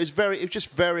 and also it was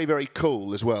just very, very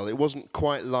cool as well. It wasn't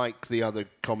quite like the other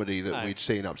comedy that we'd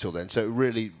seen up till then. So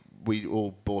really, we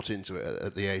all bought into it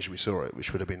at the age we saw it,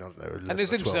 which would have been, I don't know, 11 And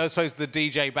it's or interesting, 12. I suppose the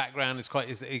DJ background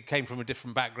it came from a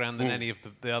different background than any of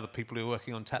the other people who were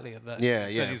working on telly at that. Yeah,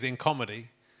 so yeah. he's in comedy.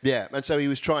 Yeah, and so he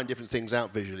was trying different things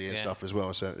out visually and stuff as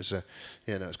well. So it was,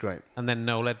 it's great. And then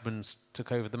Noel Edmonds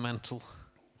took over the mantle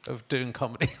of doing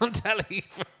comedy on telly.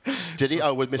 Did he?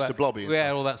 Oh, with Mr. Blobby and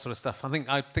stuff. All that sort of stuff. I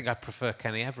think I prefer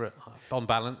Kenny Everett on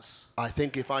balance. I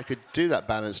think if I could do that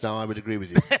balance now, I would agree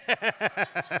with you.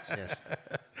 Yes.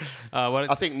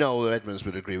 I think Noel Edmonds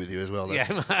would agree with you as well. Though.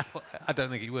 Yeah, I don't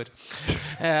think he would.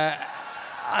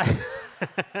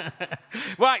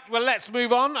 Right, well, let's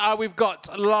move on. We've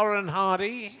got Lauren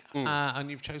Hardy, and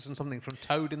you've chosen something from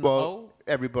Toad in the Hole.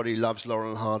 Everybody loves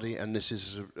Lauren Hardy, and this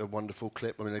is a wonderful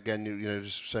clip. I mean, again,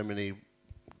 there's so many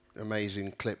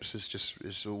amazing clips.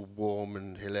 It's all warm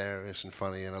and hilarious and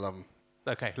funny, and I love them.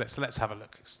 Okay, let's have a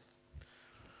look.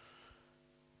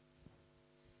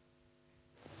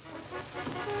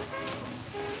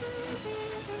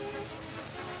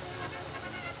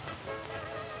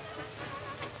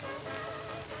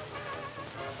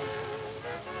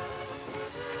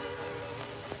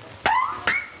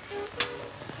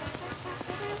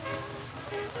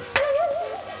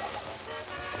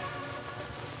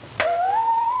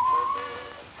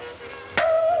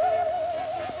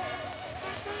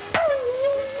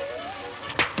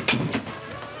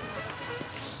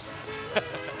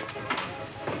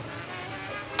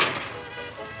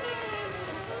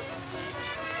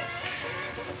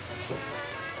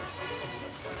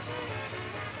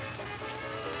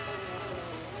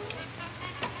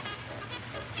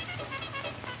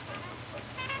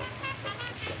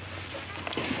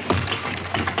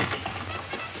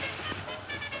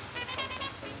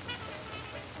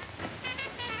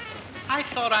 I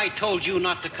thought I told you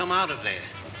not to come out of there.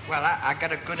 Well, I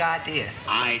got a good idea.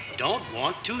 I don't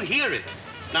want to hear it.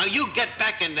 Now you get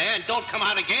back in there and don't come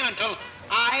out again until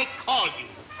I call you.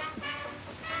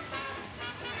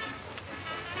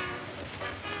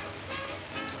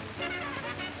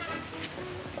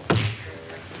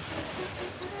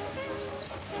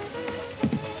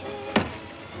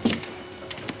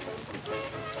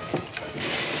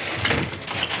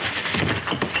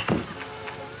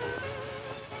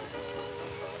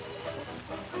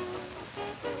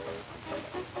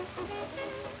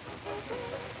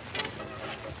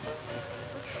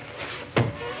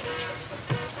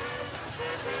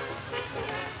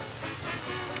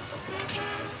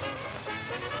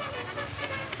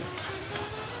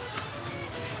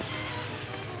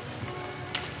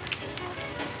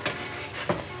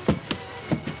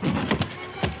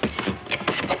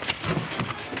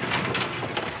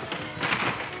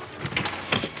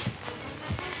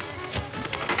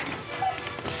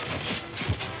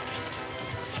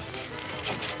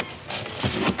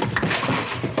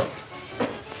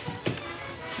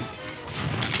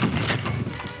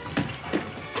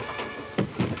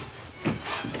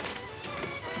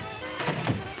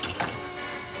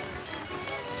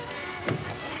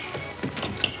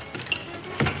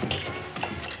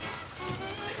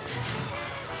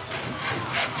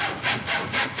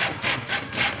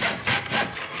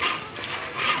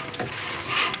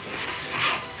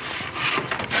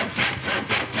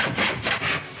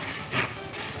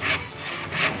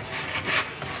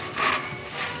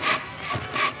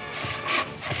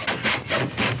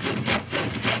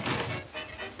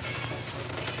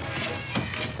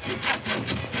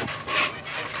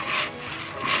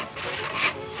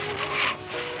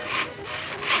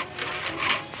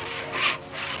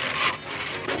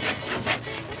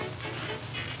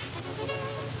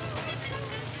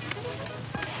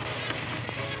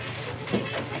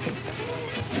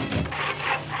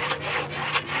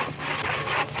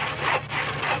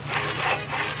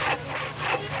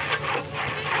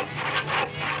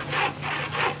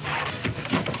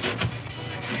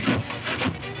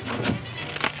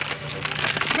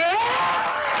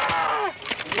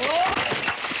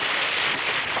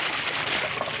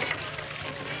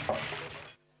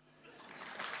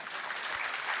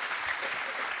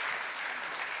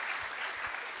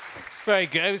 Very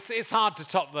good. It's hard to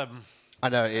top them. I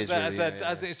know it is.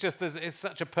 It's just it's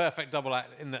such a perfect double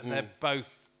act in that they're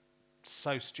both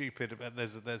so stupid, but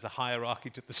there's a hierarchy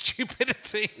to the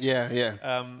stupidity. Yeah.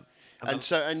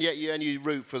 And yet you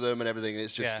root for them and everything. And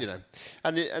it's just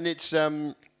and it's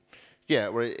then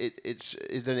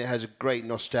it has a great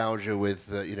nostalgia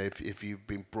with if you've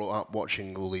been brought up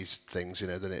watching all these things,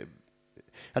 then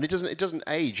it doesn't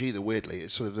age either. Weirdly,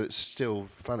 it's still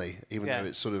funny, even though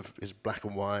it's black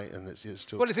and white and it's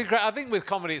still. Well, it's incredible. I think with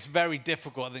comedy, it's very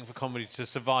difficult. I think for comedy to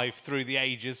survive through the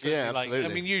ages. Yeah, absolutely. I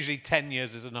mean, usually 10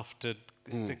 years is enough to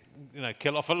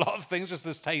kill off a lot of things, just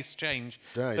as tastes change.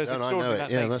 Yeah, so it's extraordinary.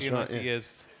 That's 80 or 90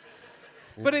 years.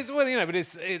 Yeah. But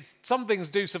it's some things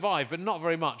do survive, but not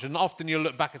very much. And often you'll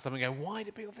look back at something and go, why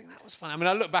did people think that was funny? I mean,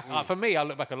 I look back for me, I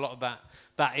look back at a lot of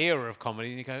that era of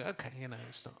comedy, and you go, okay,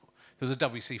 it's not. There was a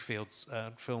W.C. Fields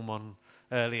film on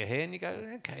earlier here, and you go,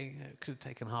 okay, could have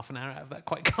taken half an hour out of that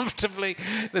quite comfortably.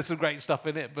 There's some great stuff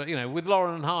in it, but with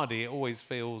Laurel and Hardy, it always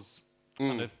feels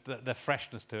kind of the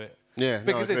freshness to it. Yeah,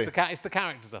 because I agree. it's the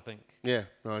characters, I think. Yeah,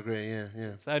 no, I agree.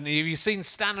 Yeah. So, have you seen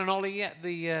Stan and Ollie yet?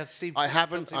 The Steve. I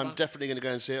haven't. I'm definitely going to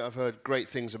go and see it. I've heard great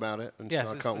things about it, and so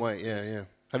I can't wait. Yeah.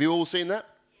 Have you all seen that?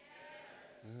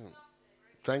 Yeah.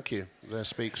 Thank you. There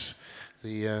speaks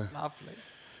the lovely.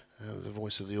 The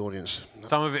voice of the audience.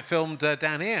 Some of it filmed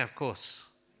down here, of course.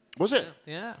 Was it?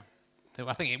 Yeah.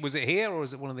 I think was it here or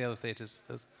was it one of the other theatres?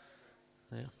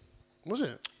 Yeah. Was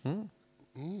it?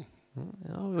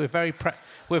 We're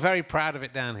very proud of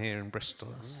it down here in Bristol.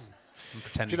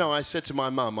 Do you know, I said to my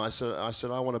mum, I said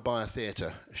I want to buy a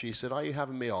theatre. She said, "Are you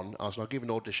having me on?" I said, "I'll give an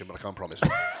audition, but I can't promise."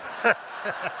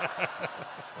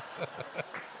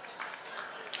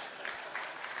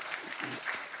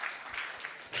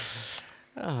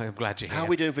 Oh, I'm glad you're here. How are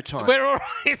we doing for time? We're all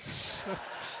right.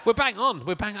 We're bang on.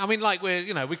 I mean,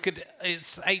 we could.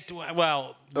 It's 8.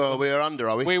 Well. Oh, we are under,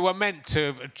 are we? We were meant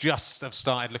to just have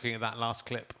started looking at that last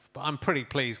clip, but I'm pretty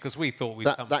pleased because we thought we'd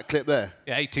come. That clip there.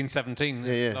 Yeah, 1817.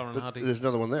 Yeah. Lauren Hardy. There's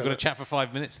another one there. We're going to chat for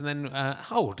 5 minutes, and then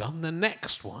hold on. The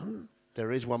next one.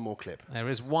 There is one more clip. There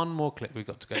is one more clip we've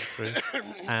got to go through,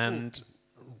 and.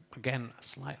 Again,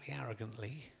 slightly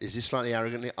arrogantly. Is it slightly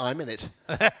arrogantly? I'm in it.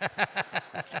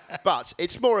 But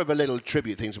it's more of a little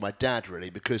tribute thing to my dad, really,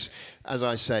 because, as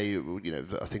I say,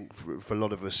 I think for a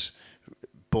lot of us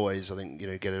boys, I think,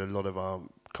 get a lot of our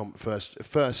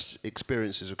first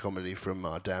experiences of comedy from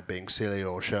our dad being silly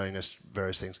or showing us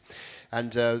various things.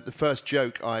 And the first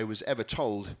joke I was ever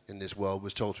told in this world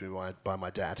was told to me by my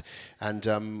dad.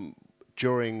 And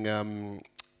during...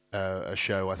 a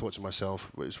show, I thought to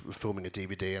myself, we was filming a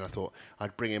DVD, and I thought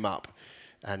I'd bring him up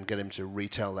and get him to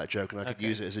retell that joke, and I could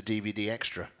use it as a DVD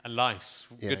extra. Nice.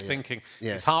 Good thinking.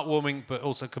 Yeah. It's heartwarming, but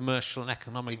also commercial and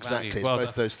economic value. Exactly, Well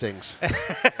both those things.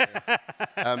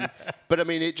 But I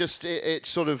mean, it's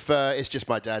sort of, it's just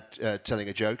my dad telling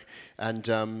a joke, and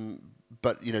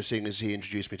but seeing as he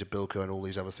introduced me to Bilko and all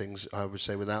these other things, I would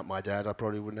say without my dad, I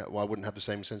probably wouldn't have the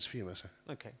same sense of humour. So.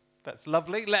 Okay. That's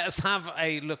lovely. Let us have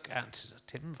a look at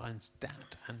Tim Vine's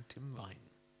dad and Tim Vine.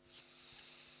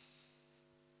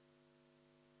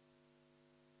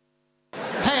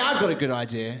 Hey, I've got a good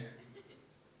idea.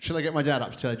 Shall I get my dad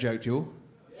up to tell a joke to you all?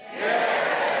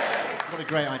 Yeah! What a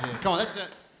great idea. Come on,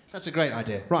 that's a great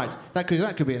idea. Right, that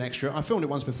could be an extra. I filmed it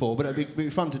once before, but it'd be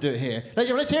fun to do it here. Ladies and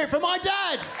gentlemen, let's hear it from my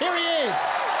dad! Here he is!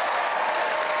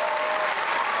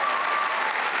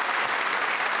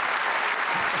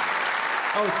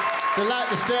 Oh,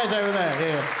 the stairs over there,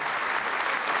 here.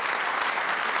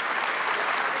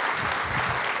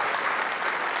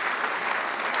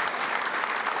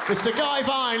 Mr. Guy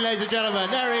Vine, ladies and gentlemen,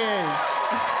 there he is.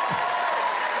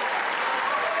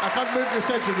 I can't move to the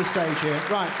centre of the stage here.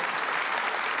 Right.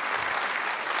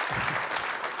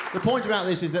 The point about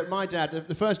this is that my dad,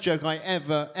 the first joke I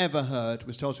ever heard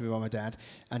was told to me by my dad,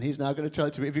 and he's now going to tell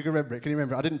it to me. If you can remember it, can you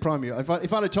remember it? I didn't prime you. If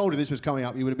I'd have told you this was coming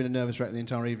up, you would have been a nervous wreck the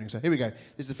entire evening. So here we go.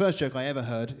 This is the first joke I ever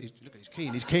heard. Look, he's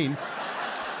keen.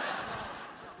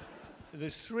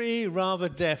 There's 3 rather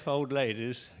deaf old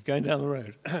ladies going down the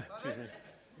road.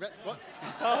 What?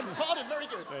 Pardon, very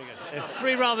good. Very good. There's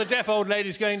 3 rather deaf old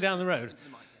ladies going down the road.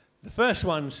 The first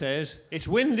one says, "It's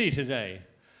windy today."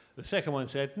 The second one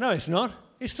said, "No, it's not.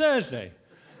 It's Thursday."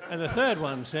 And the third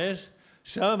one says,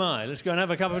 "So am I. Let's go and have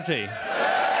a cup of tea."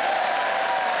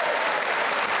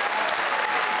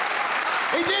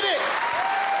 He did it!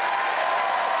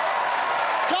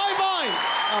 Guy Vine!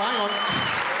 Oh, hang on.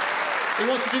 He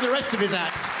wants to do the rest of his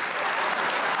act.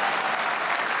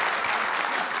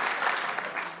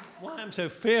 Why I'm so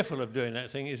fearful of doing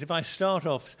that thing is if I start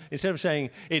off, instead of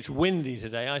saying, "It's windy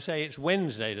today," I say, "It's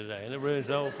Wednesday today," and it ruins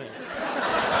the whole thing.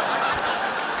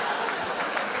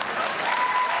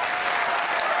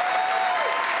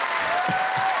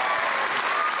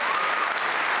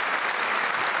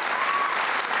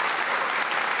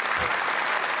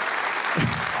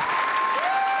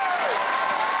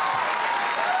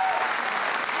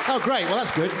 Oh, great. Well,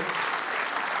 that's good.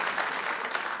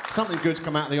 Something good's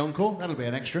come out of the encore. That'll be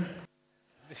an extra.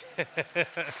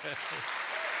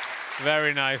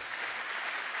 Very nice.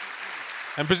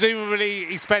 And presumably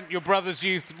he spent your brother's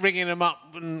youth ringing him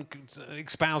up and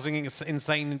espousing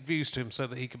insane views to him so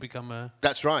that he could become a...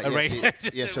 That's right. radio.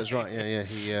 Yes, that's right.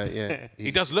 Yeah.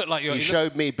 He does look like you. He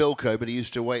showed me Bilko, but he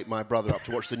used to wake my brother up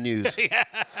to watch the news.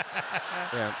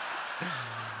 Yeah.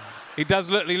 He does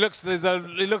look. He looks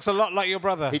a lot like your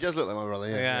brother. He does look like my brother.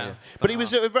 Yeah. But he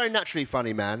was a very naturally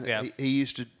funny man. Yeah. He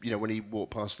used to, when he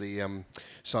walked past the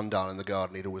sundial in the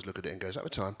garden, he'd always look at it and go, "Is that the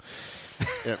time?"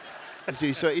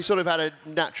 So he sort of had a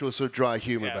natural sort of dry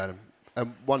humour about him.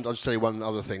 I'll just tell you one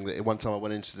other thing. That one time I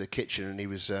went into the kitchen and he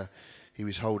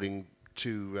was holding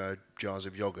two jars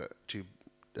of yogurt, two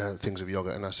things of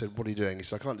yogurt, and I said, "What are you doing?" He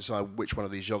said, "I can't decide which one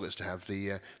of these yogurts to have,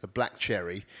 the black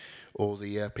cherry or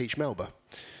the peach melba."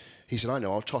 He said, "I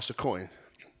know, I'll toss a coin."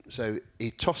 So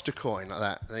he tossed a coin like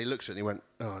that, and he looked at it and he went,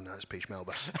 "Oh, no, it's peach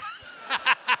melba."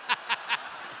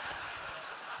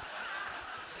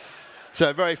 So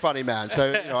a very funny man.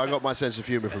 So I got my sense of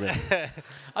humour from him.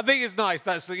 I think it's nice.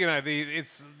 That's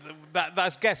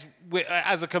that's guess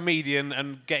as a comedian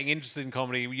and getting interested in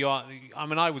comedy.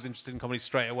 I was interested in comedy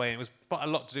straight away. And it was a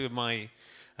lot to do with my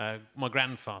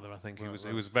grandfather. I think he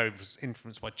was very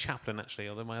influenced by Chaplin actually.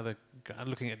 Although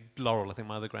looking at Laurel, I think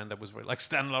my other granddad was very like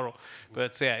Stan Laurel.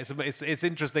 But yeah, it's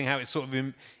interesting how it's sort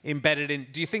of embedded in.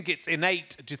 Do you think it's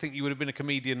innate? Do you think you would have been a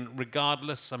comedian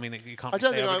regardless? I mean, you can't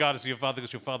say regardless of your father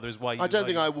because your father is why you. I don't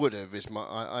think I would have.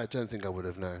 I don't think I would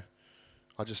have. No,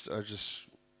 I think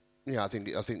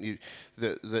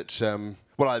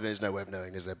well, there's no way of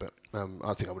knowing, is there? But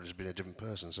I think I would have just been a different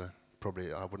person. So.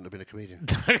 Probably I wouldn't have been a comedian.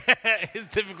 It's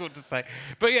difficult to say,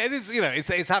 but yeah, it is.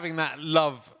 It's having that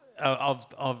love of.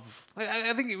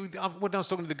 I think when I was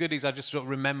talking to the Goodies, I just sort of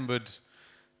remembered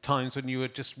times when you were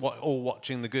just all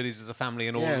watching the Goodies as a family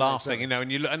and all laughing,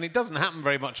 exactly. And it doesn't happen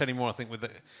very much anymore. I think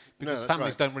because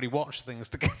families don't really watch things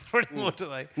together anymore, do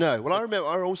they? No. Well,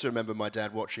 I also remember my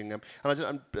dad watching, and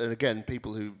again,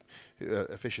 people who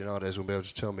aficionados will be able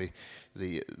to tell me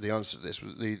the answer to this.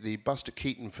 The Buster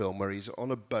Keaton film where he's on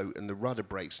a boat and the rudder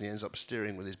breaks and he ends up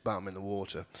steering with his bum in the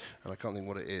water, and I can't think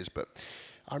what it is, but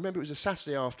I remember it was a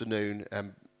Saturday afternoon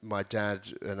and my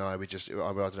dad and I, I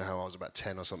don't know how I was, about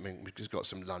 10 or something, we just got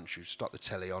some lunch, we stuck the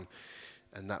telly on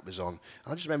and that was on.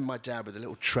 And I just remember my dad with a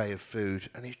little tray of food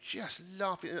and he was just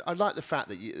laughing. I like the fact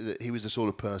that he was the sort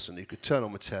of person who could turn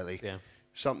on the telly,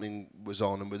 something was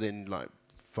on, and within like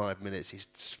 5 minutes, he's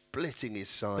splitting his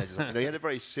sides. He had a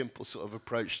very simple sort of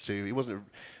approach to. He wasn't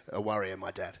a worrier,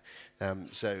 my dad.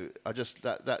 So I just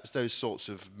those sorts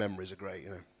of memories are great,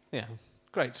 Yeah,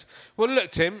 great. Well,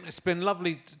 look, Tim, it's been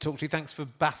lovely to talk to you. Thanks for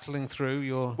battling through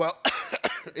your. Well,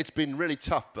 it's been really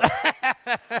tough,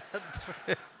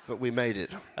 but we made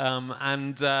it.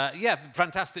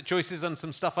 Fantastic choices and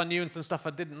some stuff I knew and some stuff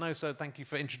I didn't know. So thank you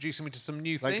for introducing me to some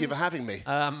new things. Thank you for having me.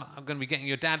 I'm going to be getting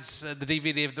your dad's the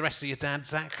DVD of the rest of your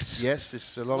dad's act. Yes,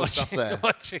 there's a lot of stuff there.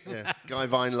 Guy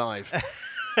Vine live.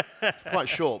 It's quite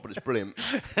short, but it's brilliant.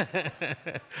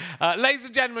 Ladies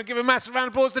and gentlemen, give a massive round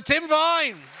of applause to Tim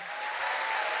Vine.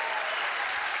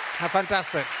 How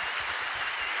fantastic!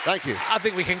 Thank you. I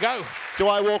think we can go. Do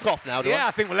I walk off now?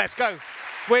 I think let's go.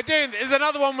 There's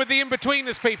another one with the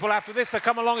In-Betweeners people after this, so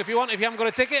come along if you want, if you haven't got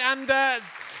a ticket, and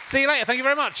see you later. Thank you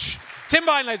very much. Tim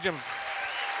Vine, ladies and gentlemen.